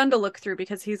for my son to look through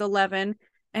because he's 11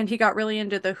 and he got really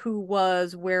into the who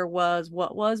was, where was,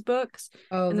 what was books.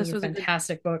 Oh, and those are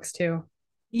fantastic books too.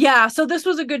 Yeah, so this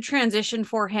was a good transition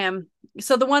for him.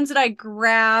 So the ones that I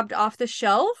grabbed off the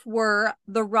shelf were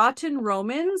The Rotten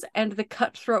Romans and The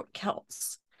Cutthroat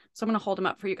Celts. So I'm going to hold them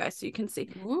up for you guys so you can see.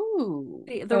 Ooh.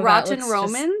 The Rotten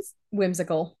Romans.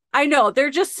 Whimsical. I know, they're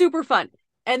just super fun.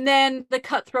 And then The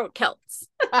Cutthroat Celts.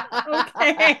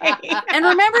 Okay. And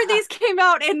remember, these came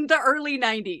out in the early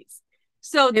 90s.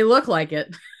 So they look like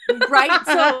it. Right.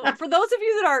 So for those of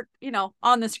you that are,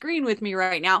 on the screen with me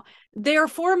right now, they're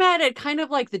formatted kind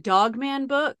of like the Dogman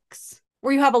books,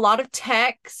 where you have a lot of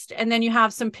text and then you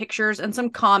have some pictures and some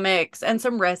comics and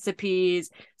some recipes,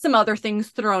 some other things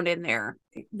thrown in there.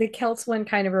 The Celts one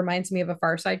kind of reminds me of a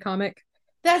Far Side comic.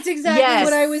 That's exactly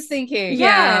what I was thinking.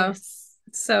 Yeah. Yes.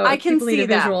 So I can see the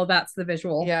visual. That's the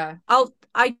visual. Yeah.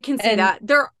 I can see that.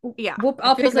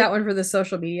 I'll pick that one for the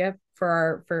social media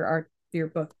for your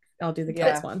book. I'll do the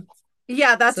Celts one.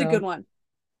 Yeah, that's a good one.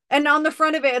 And on the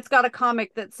front of it, it's got a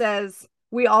comic that says,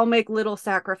 "We all make little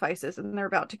sacrifices," and they're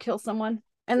about to kill someone.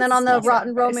 And then This on is the not Rotten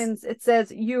sacrifice. Romans, it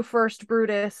says, "You first,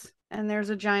 Brutus," and there's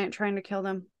a giant trying to kill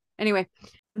them. Anyway,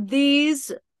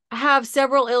 these have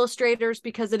several illustrators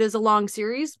because it is a long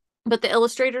series, but the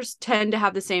illustrators tend to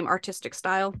have the same artistic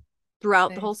style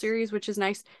throughout the whole Nice. series, which is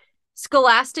nice.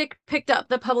 Scholastic picked up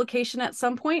the publication at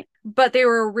some point, but they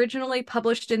were originally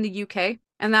published in the UK,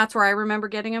 and that's where I remember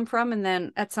getting them from. And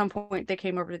then at some point, they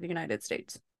came over to the United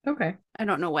States. Okay. I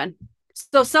don't know when.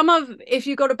 So if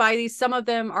you go to buy these, some of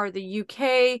them are the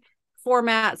UK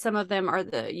format, some of them are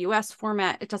the US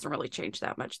format. It doesn't really change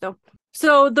that much though.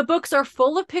 So the books are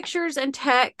full of pictures and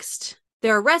text.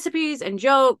 There are recipes and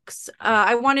jokes.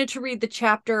 I wanted to read the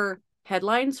chapter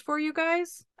headlines for you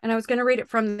guys, and I was going to read it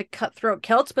from the Cutthroat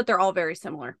Celts, but they're all very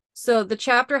similar. So the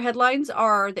chapter headlines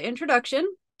are the introduction,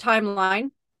 timeline,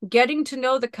 getting to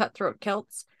know the Cutthroat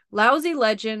Celts, lousy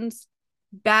legends,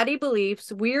 baddie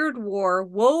beliefs, weird war,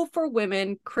 woe for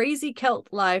women, crazy Celt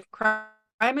life, crime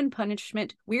and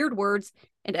punishment, weird words,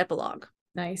 and epilogue.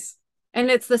 Nice. And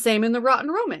it's the same in the Rotten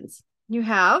Romans. You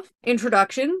have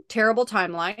introduction, terrible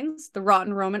timelines, the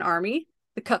Rotten Roman army,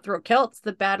 the Cutthroat Celts,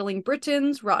 the battling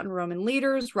Britons, Rotten Roman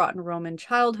leaders, Rotten Roman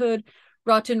childhood,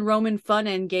 Rotten Roman fun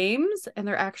and games, and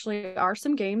there actually are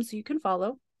some games you can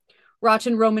follow.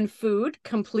 Rotten Roman food,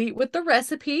 complete with the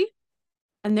recipe,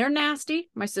 and they're nasty.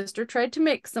 My sister tried to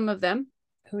make some of them.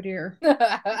 Oh dear.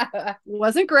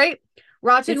 Wasn't great.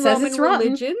 Rotten It says Roman it's rotten.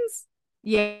 religions.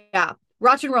 Yeah.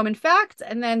 Rotten Roman facts,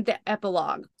 and then the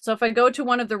epilogue. So if I go to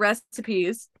one of the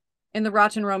recipes in the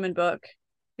Rotten Roman book,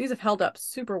 these have held up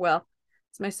super well.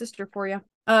 It's my sister for you.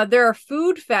 There are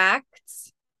food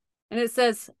facts, and it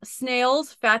says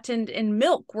snails fattened in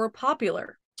milk were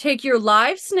popular. Take your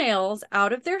live snails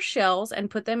out of their shells and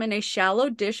put them in a shallow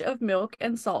dish of milk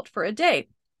and salt for a day.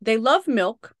 They love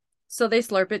milk, so they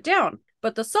slurp it down,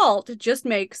 but the salt just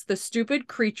makes the stupid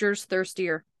creatures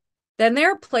thirstier. Then they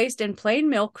are placed in plain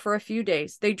milk for a few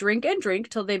days. They drink and drink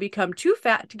till they become too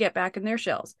fat to get back in their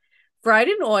shells. Fried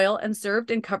in oil and served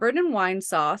and covered in wine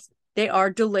sauce, they are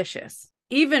delicious.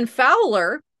 Even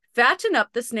fouler, fatten up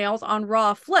the snails on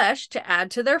raw flesh to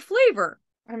add to their flavor.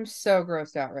 I'm so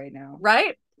grossed out right now.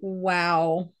 Right?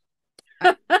 Wow.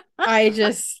 I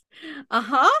just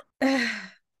Uh-huh.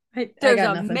 I There's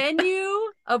got a nothing. menu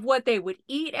of what they would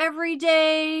eat every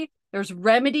day. There's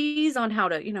remedies on how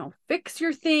to, fix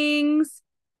your things.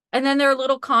 And then there are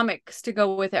little comics to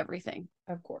go with everything.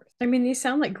 Of course. I mean, these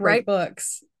sound like great Right?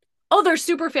 books. Oh, they're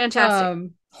super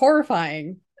fantastic.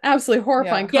 Horrifying. Absolutely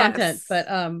horrifying Yeah. content, Yes. but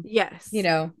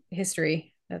Yes.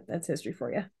 history. That's history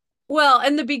for you. Well,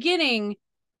 in the beginning,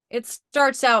 it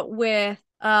starts out with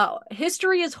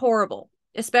history is horrible,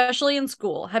 especially in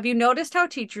school. Have you noticed how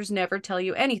teachers never tell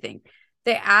you anything?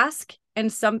 They ask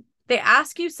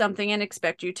you something and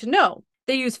expect you to know.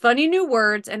 They use funny new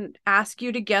words and ask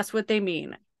you to guess what they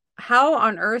mean. How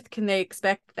on earth can they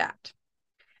expect that?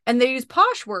 And they use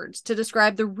posh words to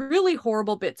describe the really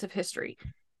horrible bits of history.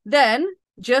 Then,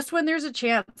 just when there's a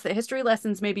chance that history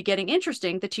lessons may be getting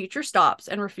interesting, the teacher stops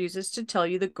and refuses to tell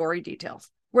you the gory details.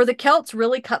 Were the Celts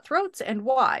really cutthroats, and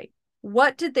why?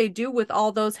 What did they do with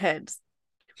all those heads?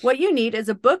 What you need is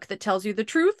a book that tells you the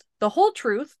truth, the whole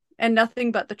truth, and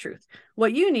nothing but the truth.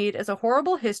 What you need is a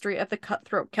horrible history of the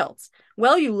Cutthroat Celts.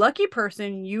 Well, you lucky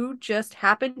person, you just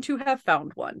happen to have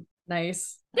found one.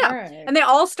 Nice. Yeah. All right. And they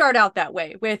all start out that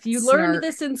way with, you learned Snark.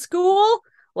 this in school,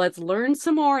 let's learn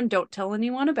some more and don't tell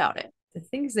anyone about it. The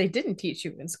things they didn't teach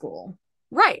you in school.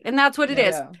 Right. And that's what it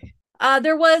is.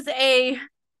 There was a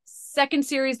second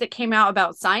series that came out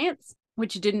about science,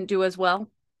 which didn't do as well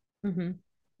Mm-hmm.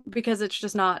 because it's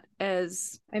just not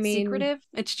as secretive.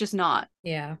 It's just not.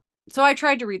 Yeah. So I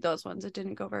tried to read those ones. It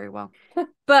didn't go very well.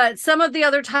 But some of the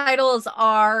other titles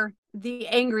are The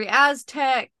Angry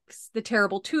Aztecs, The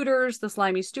Terrible Tudors, The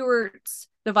Slimy Stuarts,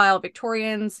 The Vile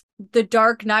Victorians, The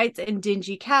Dark Knights and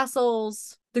Dingy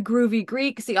Castles, The Groovy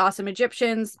Greeks, The Awesome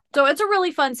Egyptians. So it's a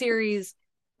really fun series,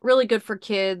 really good for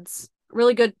kids,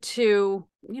 really good to,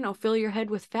 fill your head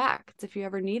with facts if you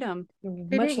ever need them. They Much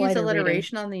didn't use lighter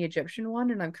alliteration on the Egyptian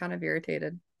one, and I'm kind of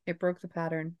irritated. It broke the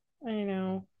pattern. reading. I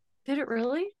know. Did it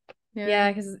really?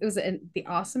 Yeah, because it was the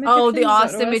awesome. Oh, the Egyptians, is that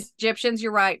what it Awesome was? Egyptians.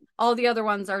 You're right. All the other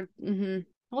ones are.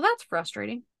 Well, that's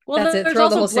frustrating. Well, That's it. there's Throw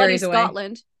the also whole Bloody series away.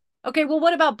 Scotland. Okay, well,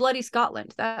 what about Bloody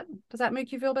Scotland? Does that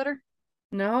make you feel better?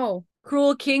 No.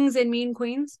 Cruel kings and mean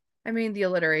queens. I mean, the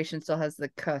alliteration still has the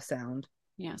k sound.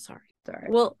 Yeah, sorry. Sorry.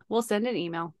 We'll send an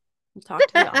email. We'll talk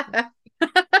to y'all.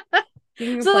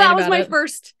 You can So complain that was about my it.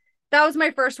 first. That was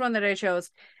my first one that I chose,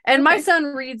 and my Okay. son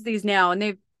reads these now,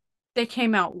 and they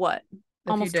came out what A few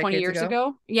almost 20 decades years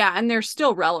ago. Yeah, and they're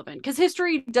still relevant because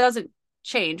history doesn't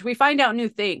change. We find out new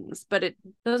things, but it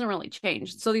doesn't really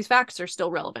change. So these facts are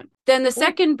still relevant. Then the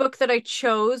second book that I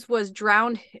chose was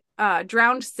Drowned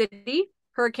City,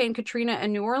 Hurricane Katrina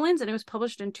and New Orleans, and it was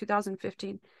published in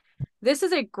 2015. This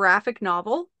is a graphic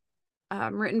novel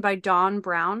written by Don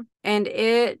Brown, and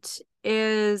it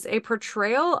is a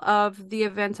portrayal of the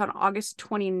events on August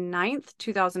 29th,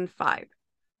 2005,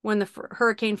 when the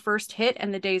hurricane first hit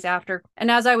and the days after. And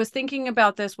as I was thinking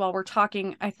about this while we're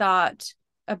talking, I thought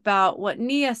about what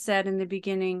Nia said in the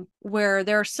beginning, where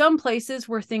there are some places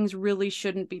where things really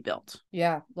shouldn't be built.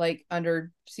 Yeah, like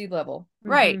under sea level.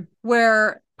 Right.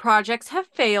 Where projects have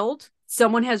failed.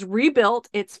 Someone has rebuilt.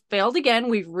 It's failed again.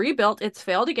 We've rebuilt. It's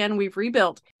failed again. We've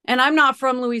rebuilt. And I'm not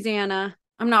from Louisiana.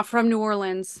 I'm not from New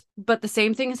Orleans. But the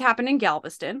same thing has happened in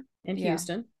Galveston. And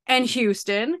Houston. And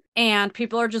Houston. And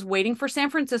people are just waiting for San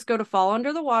Francisco to fall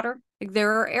under the water. Like,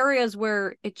 there are areas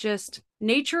where it just,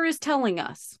 nature is telling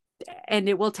us. And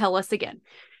it will tell us again.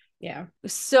 Yeah.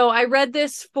 So I read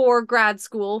this for grad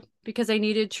school because I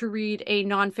needed to read a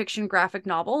nonfiction graphic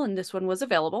novel, and this one was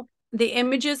available. The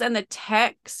images and the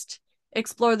text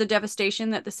explore the devastation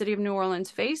that the city of New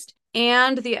Orleans faced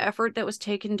and the effort that was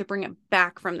taken to bring it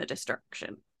back from the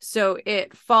destruction. So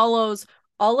it follows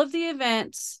all of the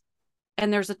events,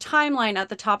 and there's a timeline at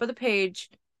the top of the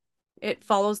page. It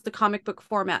follows the comic book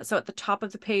format. So at the top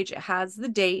of the page, it has the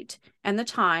date and the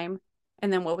time,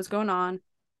 and then what was going on.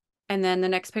 And then the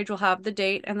next page will have the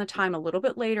date and the time a little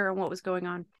bit later and what was going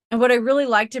on. And what I really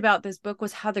liked about this book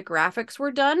was how the graphics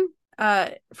were done.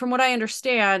 From what I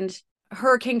understand,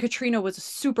 Hurricane Katrina was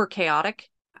super chaotic.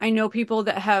 I know people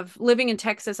that have, living in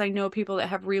Texas, I know people that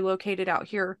have relocated out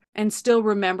here and still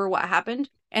remember what happened.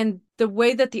 And the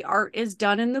way that the art is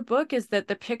done in the book is that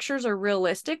the pictures are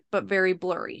realistic, but very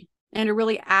blurry. And it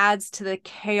really adds to the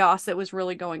chaos that was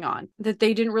really going on, that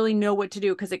they didn't really know what to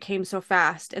do because it came so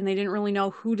fast, and they didn't really know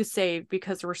who to save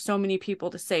because there were so many people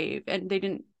to save, and they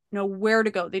didn't know where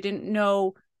to go. They didn't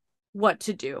know what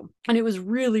to do. And it was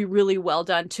really, really well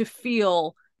done to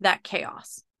feel that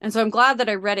chaos. And so I'm glad that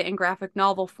I read it in graphic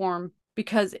novel form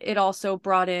because it also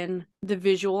brought in the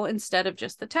visual instead of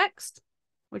just the text,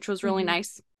 which was really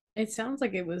nice. It sounds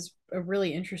like it was a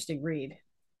really interesting read.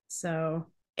 So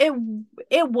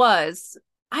it was.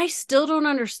 I still don't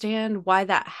understand why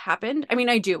that happened. I mean,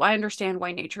 I do. I understand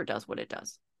why nature does what it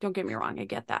does. Don't get me wrong. I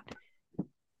get that.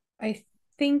 I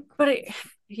think, but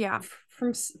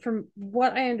from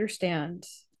what I understand,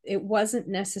 it wasn't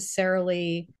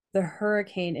necessarily the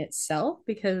hurricane itself,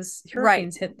 because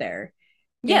hurricanes hit there.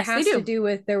 Yes, it has to do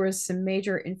with, there was some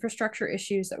major infrastructure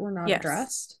issues that were not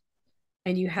addressed.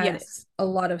 And you had a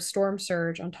lot of storm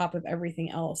surge on top of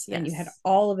everything else. And you had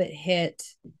all of it hit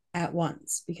at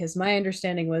once. Because my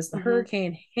understanding was the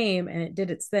hurricane came and it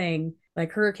did its thing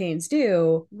like hurricanes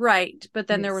do. Right. But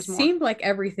then there was more. It seemed like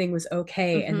everything was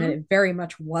okay. And then it very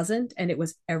much wasn't. And it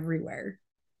was everywhere.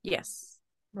 Yes.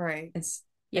 Right.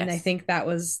 And I think that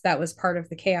was part of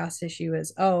the chaos issue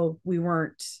is,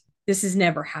 this has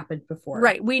never happened before.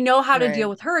 Right. We know how to deal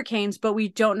with hurricanes, but we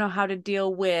don't know how to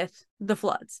deal with the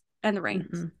floods and the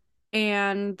rains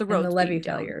and the roads, and the levee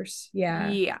failures.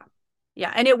 Yeah.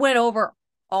 And it went over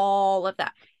all of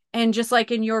that. And just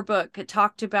like in your book, it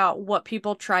talked about what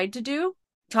people tried to do,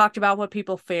 talked about what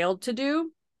people failed to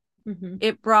do.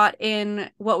 It brought in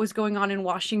what was going on in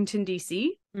Washington,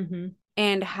 D.C.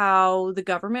 And how the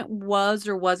government was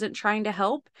or wasn't trying to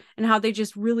help, and how they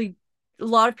just really, a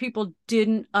lot of people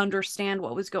didn't understand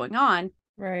what was going on.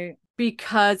 Right.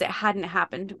 Because it hadn't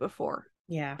happened before.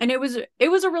 Yeah. And it was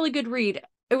a really good read.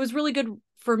 It was really good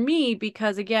for me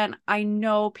because, again, I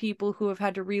know people who have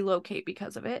had to relocate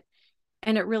because of it.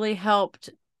 And it really helped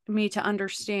me to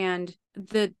understand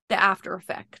the after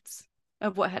effects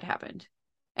of what had happened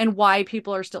and why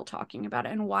people are still talking about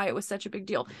it and why it was such a big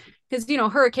deal. Because,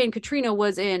 Hurricane Katrina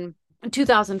was in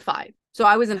 2005. So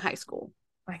I was in high school.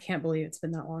 I can't believe it's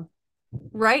been that long.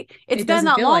 Right? It's been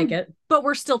that long, like it. But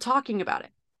we're still talking about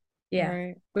it. Yeah.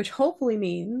 Right. Which hopefully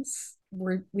means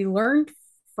we learned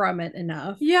from it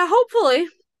enough. Yeah, hopefully.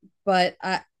 But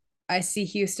I see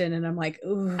Houston and I'm like,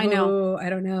 ooh, I know. I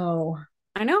don't know.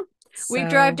 I know. So... We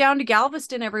drive down to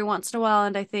Galveston every once in a while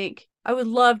and I think I would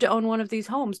love to own one of these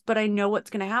homes, but I know what's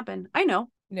going to happen. I know.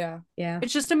 Yeah.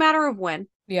 It's just a matter of when.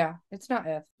 Yeah. It's not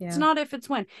if. Yeah. It's not if, it's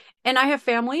when. And I have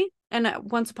family. And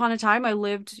once upon a time, I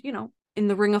lived, in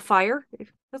the Ring of Fire.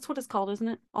 That's what it's called, isn't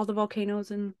it? All the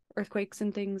volcanoes and earthquakes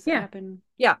and things that happen.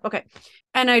 Yeah. Okay.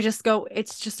 And I just go,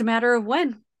 it's just a matter of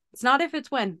when. It's not if,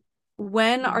 it's when.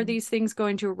 When are these things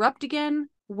going to erupt again?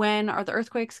 When are the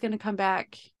earthquakes going to come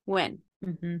back? When?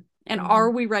 And are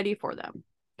we ready for them?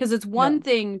 Because it's one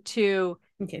thing to...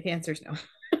 Okay, the answer is no.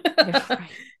 Right.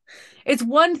 It's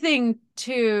one thing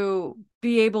to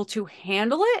be able to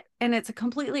handle it, and it's a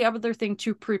completely other thing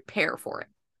to prepare for it.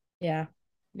 Yeah.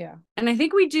 Yeah. And I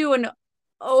think we do an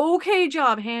okay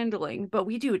job handling, but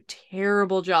we do a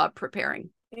terrible job preparing.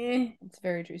 It's a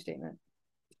very true statement.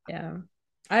 Yeah.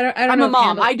 I don't I'm know a if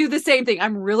mom. I do the same thing.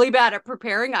 I'm really bad at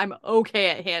preparing. I'm okay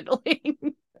at handling.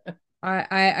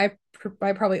 I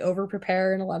probably over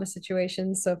prepare in a lot of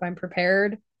situations. So if I'm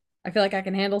prepared, I feel like I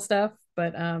can handle stuff.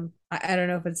 But I don't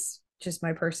know if it's just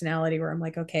my personality where I'm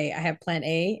like, okay, I have plan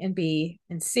A and B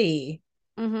and C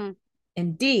Mm-hmm.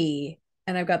 and D,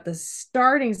 and I've got the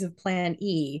startings of plan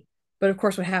E. But of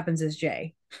course, what happens is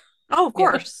J. Oh, of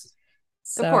course.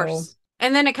 So, Of course.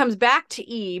 And then it comes back to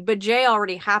E, but J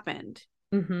already happened.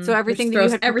 mhm, So everything which that you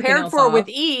throws had everything prepared else for with off.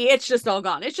 E, it's just all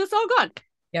gone. It's just all gone.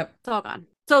 Yep. It's all gone.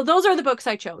 So those are the books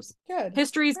I chose. Good.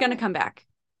 History is going to Alright. come back.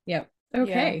 Yep.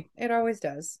 Okay. Yeah, it always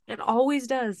does. It always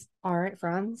does. All right,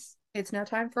 friends. It's now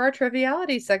time for our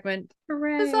triviality segment.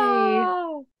 Hooray.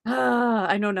 Huzzah!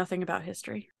 I know nothing about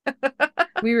history.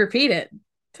 We repeat it.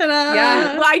 Ta-da!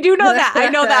 Yeah. Well, I do know that. I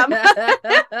know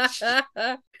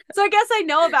that. So I guess I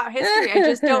know about history. I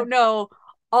just don't know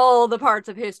all the parts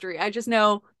of history. I just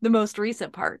know the most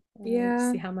recent part.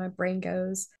 Yeah. See how my brain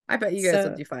goes. I bet you guys So-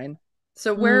 will do fine.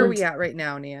 So where are Mm. we at right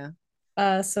now, Nia?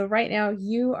 So right now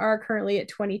you are currently at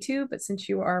 22, but since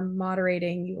you are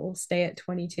moderating, you will stay at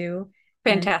 22.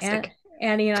 And Fantastic.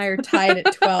 Annie and I are tied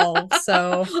at 12,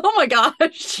 so Oh my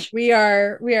gosh. we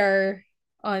are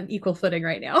on equal footing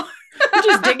right now. We're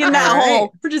just digging that All right.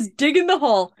 hole. We're just digging the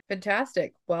hole.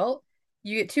 Fantastic. Well,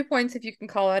 you get 2 points if you can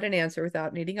call out an answer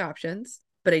without needing options,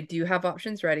 but I do have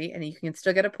options ready, and you can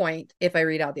still get a point if I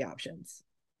read out the options.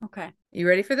 Okay. You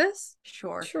ready for this?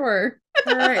 Sure. Sure.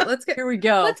 All right, let's get Here we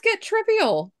go. let's get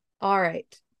trivial. All right.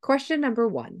 Question number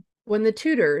 1. When the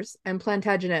Tudors and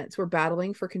Plantagenets were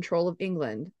battling for control of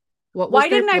England, what was Why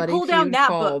their didn't I bloody pull down feud that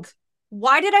called? book?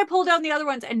 Why did I pull down the other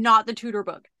ones and not the Tudor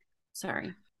book?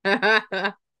 Sorry.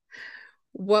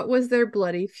 What was their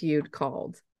bloody feud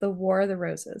called? The War of the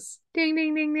Roses. Ding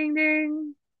ding ding ding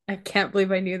ding. I can't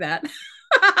believe I knew that.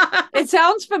 It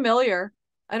sounds familiar.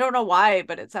 I don't know why,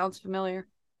 but it sounds familiar.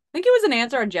 I think it was an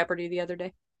answer on Jeopardy the other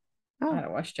day. I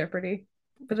don't watch Jeopardy,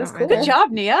 but it's Oh, I cool. know. Good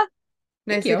job, Nia.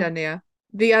 Nicely you. done, Nia.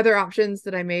 The other options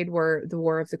that I made were the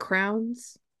War of the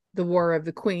Crowns, the War of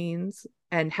the Queens,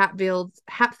 and Hatfields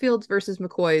versus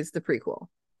McCoy's the prequel.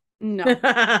 No,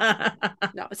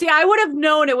 no. See, I would have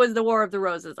known it was the War of the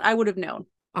Roses. I would have known.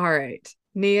 All right.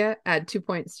 Nia, add 2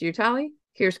 points to your tally.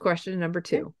 Here's question number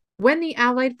 2. When the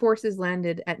Allied forces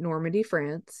landed at Normandy,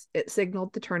 France, it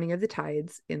signaled the turning of the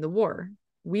tides in the war.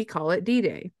 We call it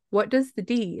D-Day. What does the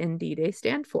D in D-Day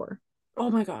stand for? Oh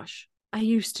my gosh. I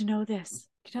used to know this.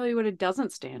 I can tell you what it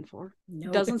doesn't stand for. No.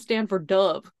 It doesn't stand for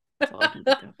dove. That's all I can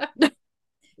think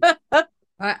of.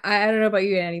 I don't know about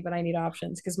you, Annie, but I need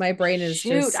options because my brain is Shoot,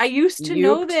 just I used to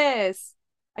know Nope. this.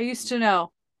 I used to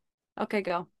know. Okay,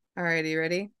 go. All right, are you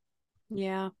ready?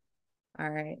 Yeah. All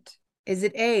right. Is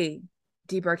it A,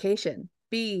 debarkation,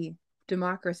 B,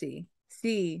 democracy,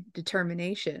 C,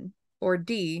 determination, or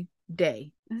D,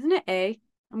 day? Isn't it A?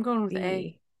 I'm going with B.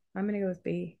 A. I'm gonna go with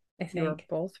B. I You're think.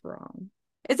 both wrong.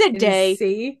 Is it It is day?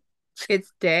 C.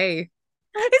 It's day.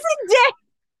 Is it day?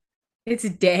 It's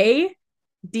day.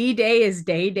 D day is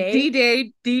day.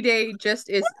 D-Day just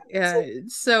is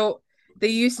so they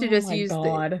used to Oh just my use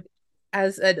God.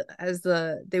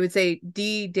 they would say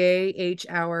D-Day H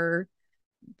hour.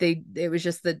 It was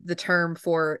just the term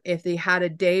for if they had a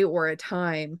day or a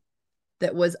time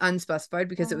that was unspecified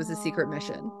because it was a secret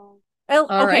mission. Oh,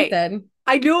 All right okay. then.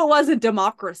 I knew it wasn't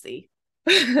democracy.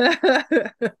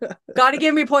 Gotta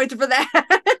give me points for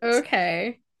that.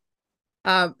 Okay.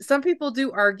 Some people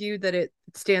do argue that it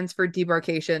stands for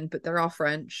debarkation, but they're all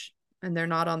French and they're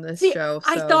not on this See, show.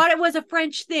 I so- thought it was a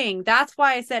French thing. That's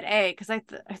why I said A, because I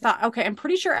thought, okay, I'm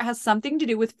pretty sure it has something to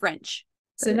do with French.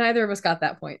 So neither of us got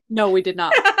that point. No, we did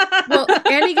not. Well,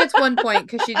 Annie gets 1 point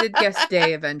because she did guess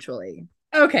day eventually.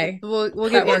 Okay. We'll That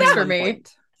give works Annie for 1 me.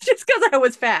 point. Just because I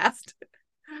was fast.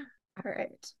 All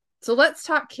right. So let's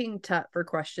talk King Tut for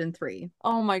question 3.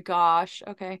 Oh my gosh.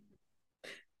 Okay.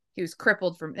 He was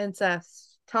crippled from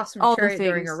incest, tossed from All a the chariot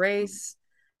during a things. race,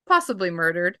 possibly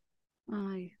murdered.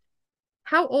 I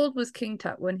How old was King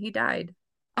Tut when he died?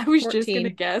 was just 14. gonna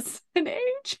guess an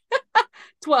age.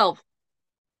 12,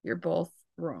 You're both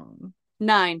wrong.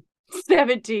 9,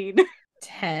 17.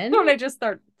 10. Don't I just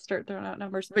start throwing out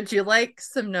numbers? But you like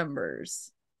some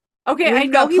numbers. Okay, I We've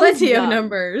know got he was plenty of young.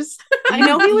 numbers. I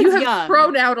know he was You have young.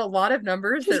 thrown out a lot of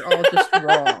numbers. They're all just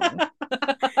wrong.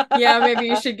 Yeah, maybe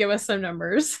you should give us some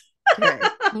numbers. Okay.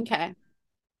 Okay.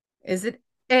 Is it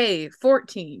A,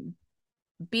 14,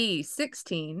 B,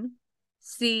 16,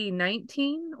 C,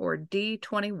 19, or D,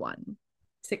 21?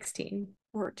 16.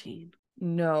 14.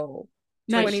 No.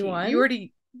 21? You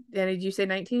already, Danny, did you say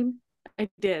 19? I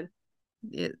did.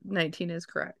 19 is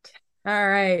correct. All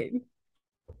right.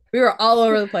 We were all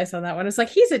over the place on that one. It's like,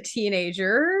 he's a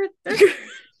teenager.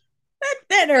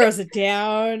 That narrows it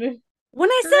down. When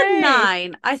I Hooray. said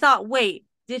 9, I thought, wait,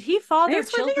 did he I father think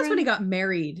children? that's when he got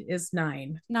married, is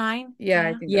 9. 9? Yeah, I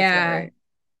think that's Yeah. right.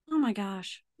 Oh my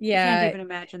gosh. I Yeah. can't even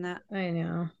imagine that. I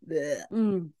know.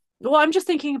 Blech. Well, I'm just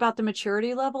thinking about the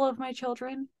maturity level of my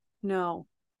children. No.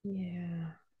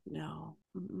 Yeah. No.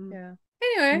 Mm-mm. Yeah.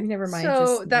 Anyway, Never mind, so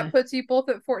just, that yeah. puts you both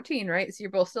at 14, right? So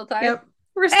you're both still tied? Yep.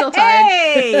 We're still tied.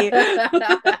 Hey!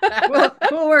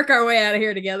 we'll work our way out of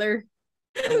here together.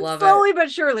 I love Slowly but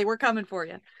surely, we're coming for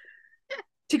you.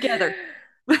 Together.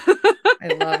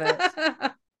 I love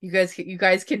it. You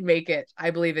guys can make it.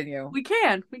 I believe in you. We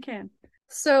can.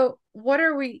 So, what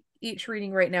are we each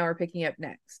reading right now or picking up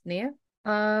next? Nia?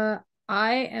 I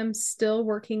am still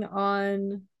working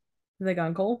on The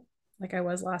Guncle, like I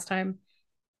was last time.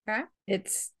 Okay.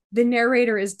 The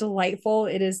narrator is delightful.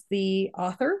 It is the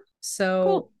author. So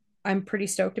Cool. I'm pretty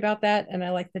stoked about that. And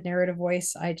I like the narrative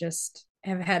voice. I just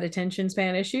have had attention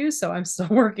span issues, so I'm still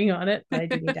working on it. But I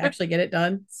do need to actually get it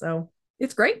done. So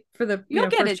it's great for the You'll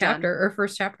get first it done. chapter or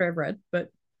first chapter I've read. But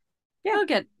yeah.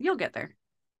 You'll get there.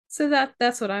 So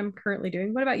that's what I'm currently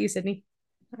doing. What about you, Sydney?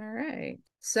 All right.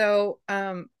 So,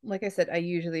 like I said, I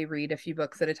usually read a few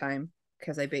books at a time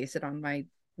because I base it on my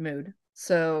mood.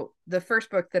 So, the first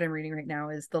book that I'm reading right now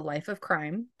is The Life of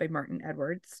Crime by Martin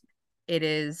Edwards. It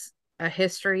is a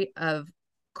history of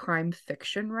crime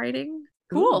fiction writing.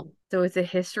 Cool. Ooh. So it's a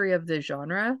history of the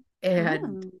genre,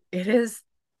 and Oh. it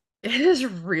is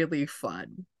really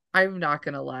fun. I'm not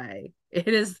gonna lie.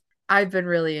 I've been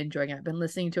really enjoying it. I've been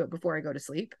listening to it before I go to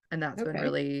sleep, and that's been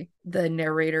really, the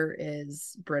narrator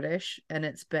is British, and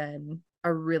it's been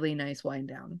a really nice wind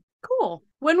down. Cool.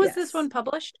 When was Yes. this one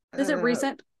published? Is it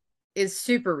recent? Is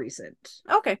super recent.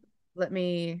 Okay. Let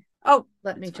me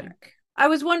Fine. check. I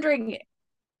was wondering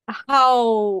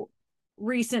how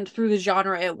recent through the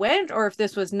genre it went, or if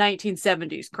this was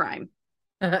 1970s crime,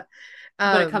 but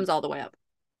it comes all the way up.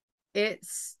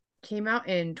 It's came out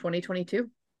in 2022.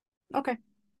 Okay.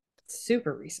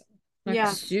 Super recent. Okay.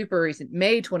 Yeah. Super recent.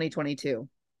 May 2022.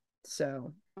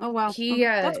 So Oh wow. he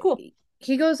That's cool.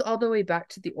 He goes all the way back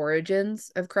to the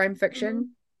origins of crime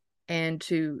fiction and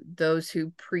to those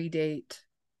who predate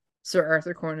Sir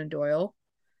Arthur Conan Doyle,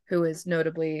 who is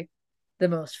notably the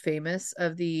most famous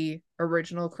of the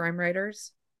original crime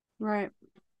writers. Right.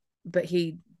 But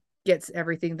he gets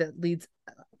everything that leads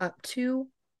up to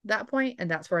that point, and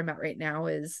that's where I'm at right now,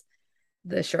 is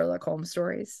the Sherlock Holmes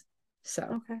stories.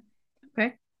 So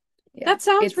okay. Yeah. That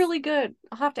sounds really good.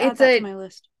 I'll have to add that to my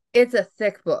list. It's a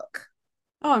thick book.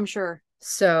 Oh, I'm sure.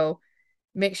 So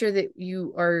make sure that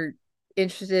you are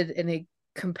interested in a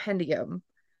compendium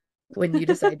when you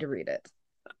decide to read it.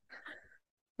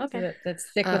 Okay. So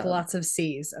that's thick with lots of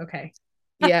C's. Okay.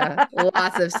 Yeah,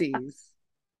 lots of C's.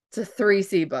 It's a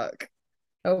 3C book.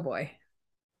 Oh boy.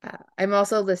 I'm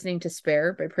also listening to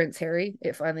Spare by Prince Harry.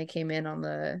 It finally came in on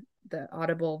the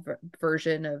Audible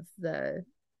version of the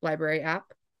library app.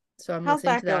 So I'm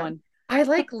listening to that. Going? I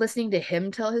like listening to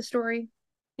him tell his story.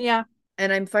 Yeah.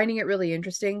 And I'm finding it really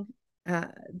interesting.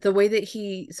 The way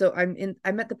that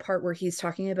I'm at the part where he's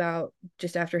talking about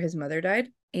just after his mother died.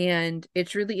 And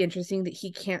it's really interesting that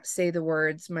he can't say the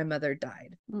words, "my mother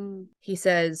died." He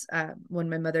says, when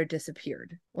my mother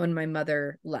disappeared, when my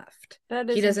mother left. That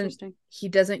is interesting. He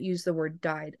doesn't use the word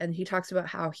died. And he talks about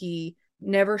how he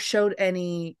never showed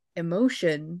any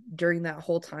emotion during that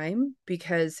whole time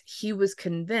because he was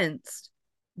convinced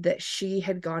that she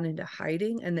had gone into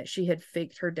hiding and that she had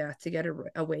faked her death to get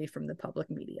away from the public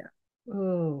media.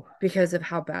 Oh, because of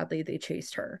how badly they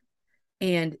chased her.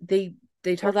 And they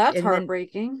talked. Well, that's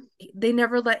heartbreaking. They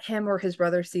never let him or his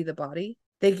brother see the body.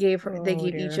 They gave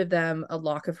each of them a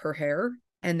lock of her hair,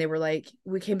 and they were like,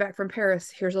 "We came back from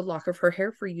Paris. Here's a lock of her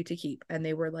hair for you to keep." And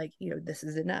they were like, "This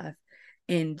is enough."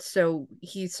 And so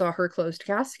he saw her closed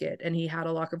casket, and he had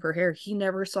a lock of her hair. He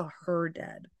never saw her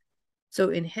dead. So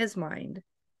in his mind,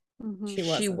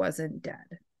 she wasn't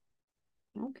dead.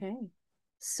 Okay.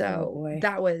 So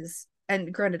that was,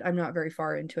 and granted, I'm not very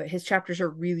far into it. His chapters are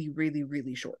really, really,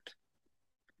 really short.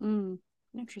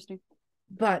 Interesting.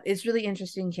 But it's really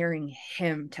interesting hearing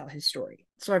him tell his story.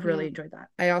 So I've really enjoyed that.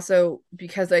 I also,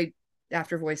 because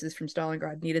after Voices from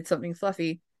Stalingrad, needed something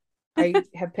fluffy, I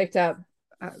have picked up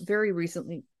very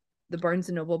recently, the Barnes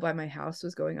 & Noble by my house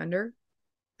was going under,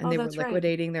 and they were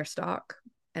liquidating their stock,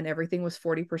 and everything was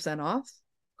 40% off.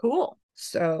 Cool.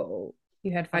 So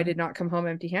You had fun. I did not come home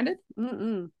empty-handed.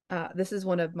 Mm-mm. This is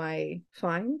one of my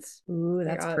finds. Ooh,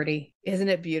 that's pretty. Isn't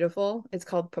it beautiful? It's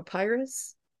called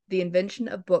Papyrus, The Invention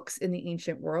of Books in the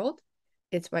Ancient World.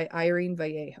 It's by Irene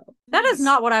Vallejo. That is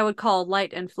not what I would call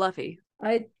light and fluffy.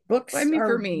 Books I mean, are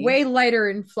for me. way lighter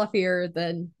and fluffier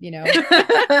than, you know, But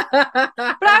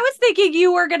I was thinking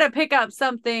you were going to pick up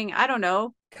something, I don't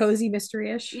know. cozy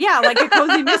mystery-ish. Yeah, like a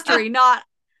cozy mystery, not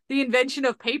the invention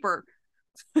of paper.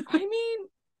 I mean,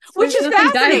 Which There's is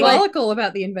nothing fascinating. diabolical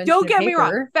about the invention Don't of get me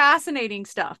wrong. paper. Fascinating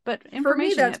stuff, but information for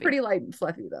me, that's heavy. pretty light and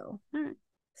fluffy, though. All right.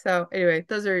 So anyway,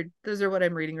 those are what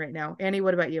I'm reading right now. Annie,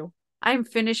 what about you? I'm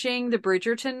finishing the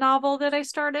Bridgerton novel that I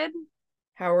started.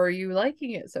 How are you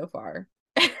liking it so far?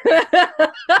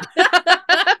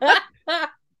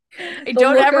 I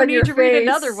don't ever need to read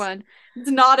another one. It's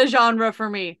not a genre for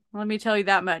me. Let me tell you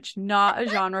that much. Not a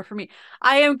genre for me.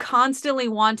 I am constantly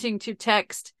wanting to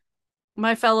text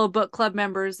my fellow book club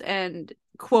members and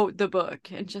quote the book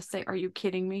and just say, "Are you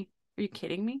kidding me? Are you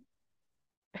kidding me?"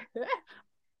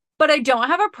 But I don't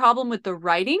have a problem with the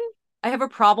writing. I have a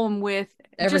problem with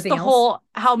Everything just the else. whole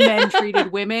how men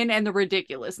treated women and the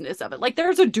ridiculousness of it. Like,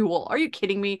 there's a duel. Are you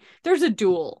kidding me? There's a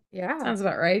duel. Yeah, Sounds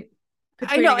about right.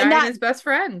 between know, a guy and and that- his best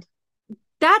friend.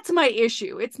 That's my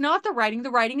issue. It's not the writing.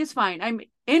 The writing is fine. I'm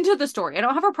into the story. I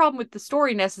don't have a problem with the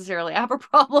story necessarily. I have a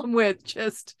problem with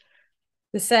just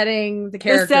The setting, the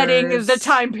characters. the setting, the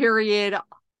time period,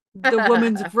 the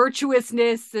woman's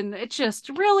virtuousness, and it's just,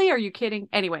 really? Are you kidding?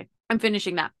 Anyway, I'm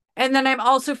finishing that. And then I'm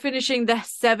also finishing The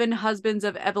Seven Husbands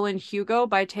of Evelyn Hugo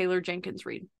by Taylor Jenkins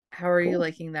Reid. How are you Cool.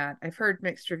 liking that? I've heard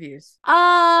mixed reviews.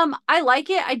 I like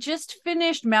it. I just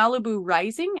finished Malibu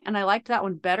Rising, and I liked that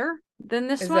one better than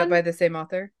this Is one. that by the same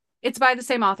author? It's by the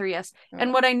same author, yes. Oh.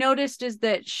 And what I noticed is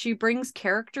that she brings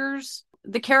characters.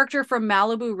 The character from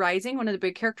Malibu Rising, one of the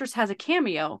big characters, has a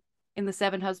cameo in The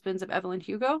Seven Husbands of Evelyn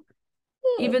Hugo,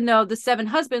 even though The Seven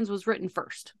Husbands was written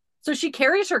first. So she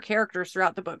carries her characters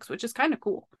throughout the books, which is kind of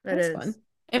cool. That That's is fun.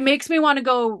 It makes me want to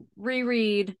go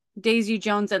reread Daisy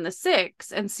Jones and the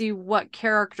Six and see what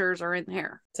characters are in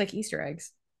there. It's like Easter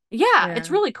eggs. Yeah, Yeah.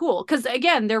 it's really cool. Because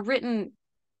again, they're written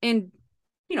in,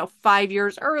 5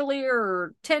 years earlier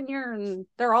or 10 years, and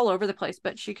they're all over the place,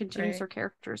 but she continues Right. her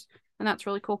characters. And that's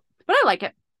really cool. But I like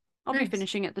it. I'll be Nice.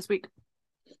 finishing it this week.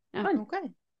 Yeah. Fun.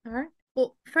 Okay. All right.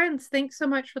 Well, friends, thanks so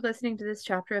much for listening to this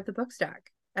chapter of the Book Stack.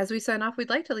 As we sign off, we'd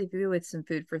like to leave you with some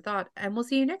food for thought, and we'll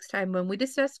see you next time when we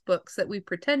discuss books that we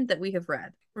pretend that we have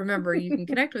read. Remember, you can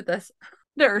connect with us.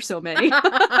 There are so many.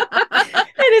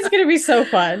 It is going to be so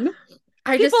fun.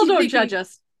 I just People keep don't thinking- judge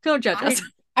us. Don't judge us.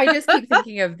 I just keep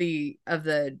thinking of the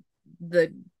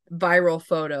viral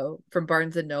photo from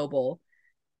Barnes and Noble,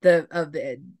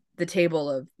 the table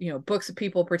of books that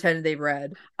people pretend they've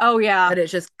read, Oh, yeah. and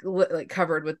it's just like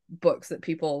covered with books that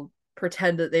people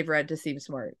pretend that they've read to seem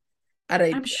smart. And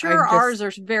I'm sure ours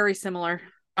are very similar.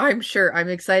 I'm sure. I'm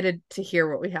excited to hear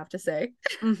what we have to say.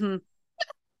 Hmm.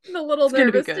 I'm a little It's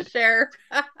gonna be nervous to good. share.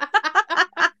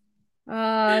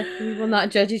 We will not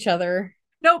judge each other.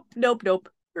 Nope.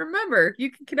 Remember,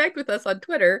 you can connect with us on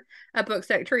Twitter at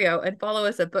Bookstack Trio and follow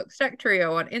us at Bookstack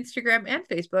Trio on Instagram and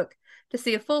Facebook to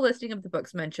see a full listing of the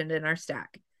books mentioned in our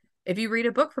stack. If you read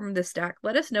a book from this stack,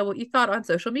 let us know what you thought on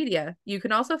social media. You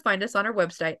can also find us on our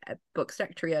website at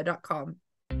bookstacktrio.com.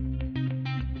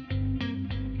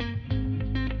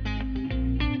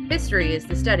 History is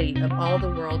the study of all the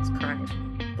world's crime.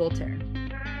 Voltaire.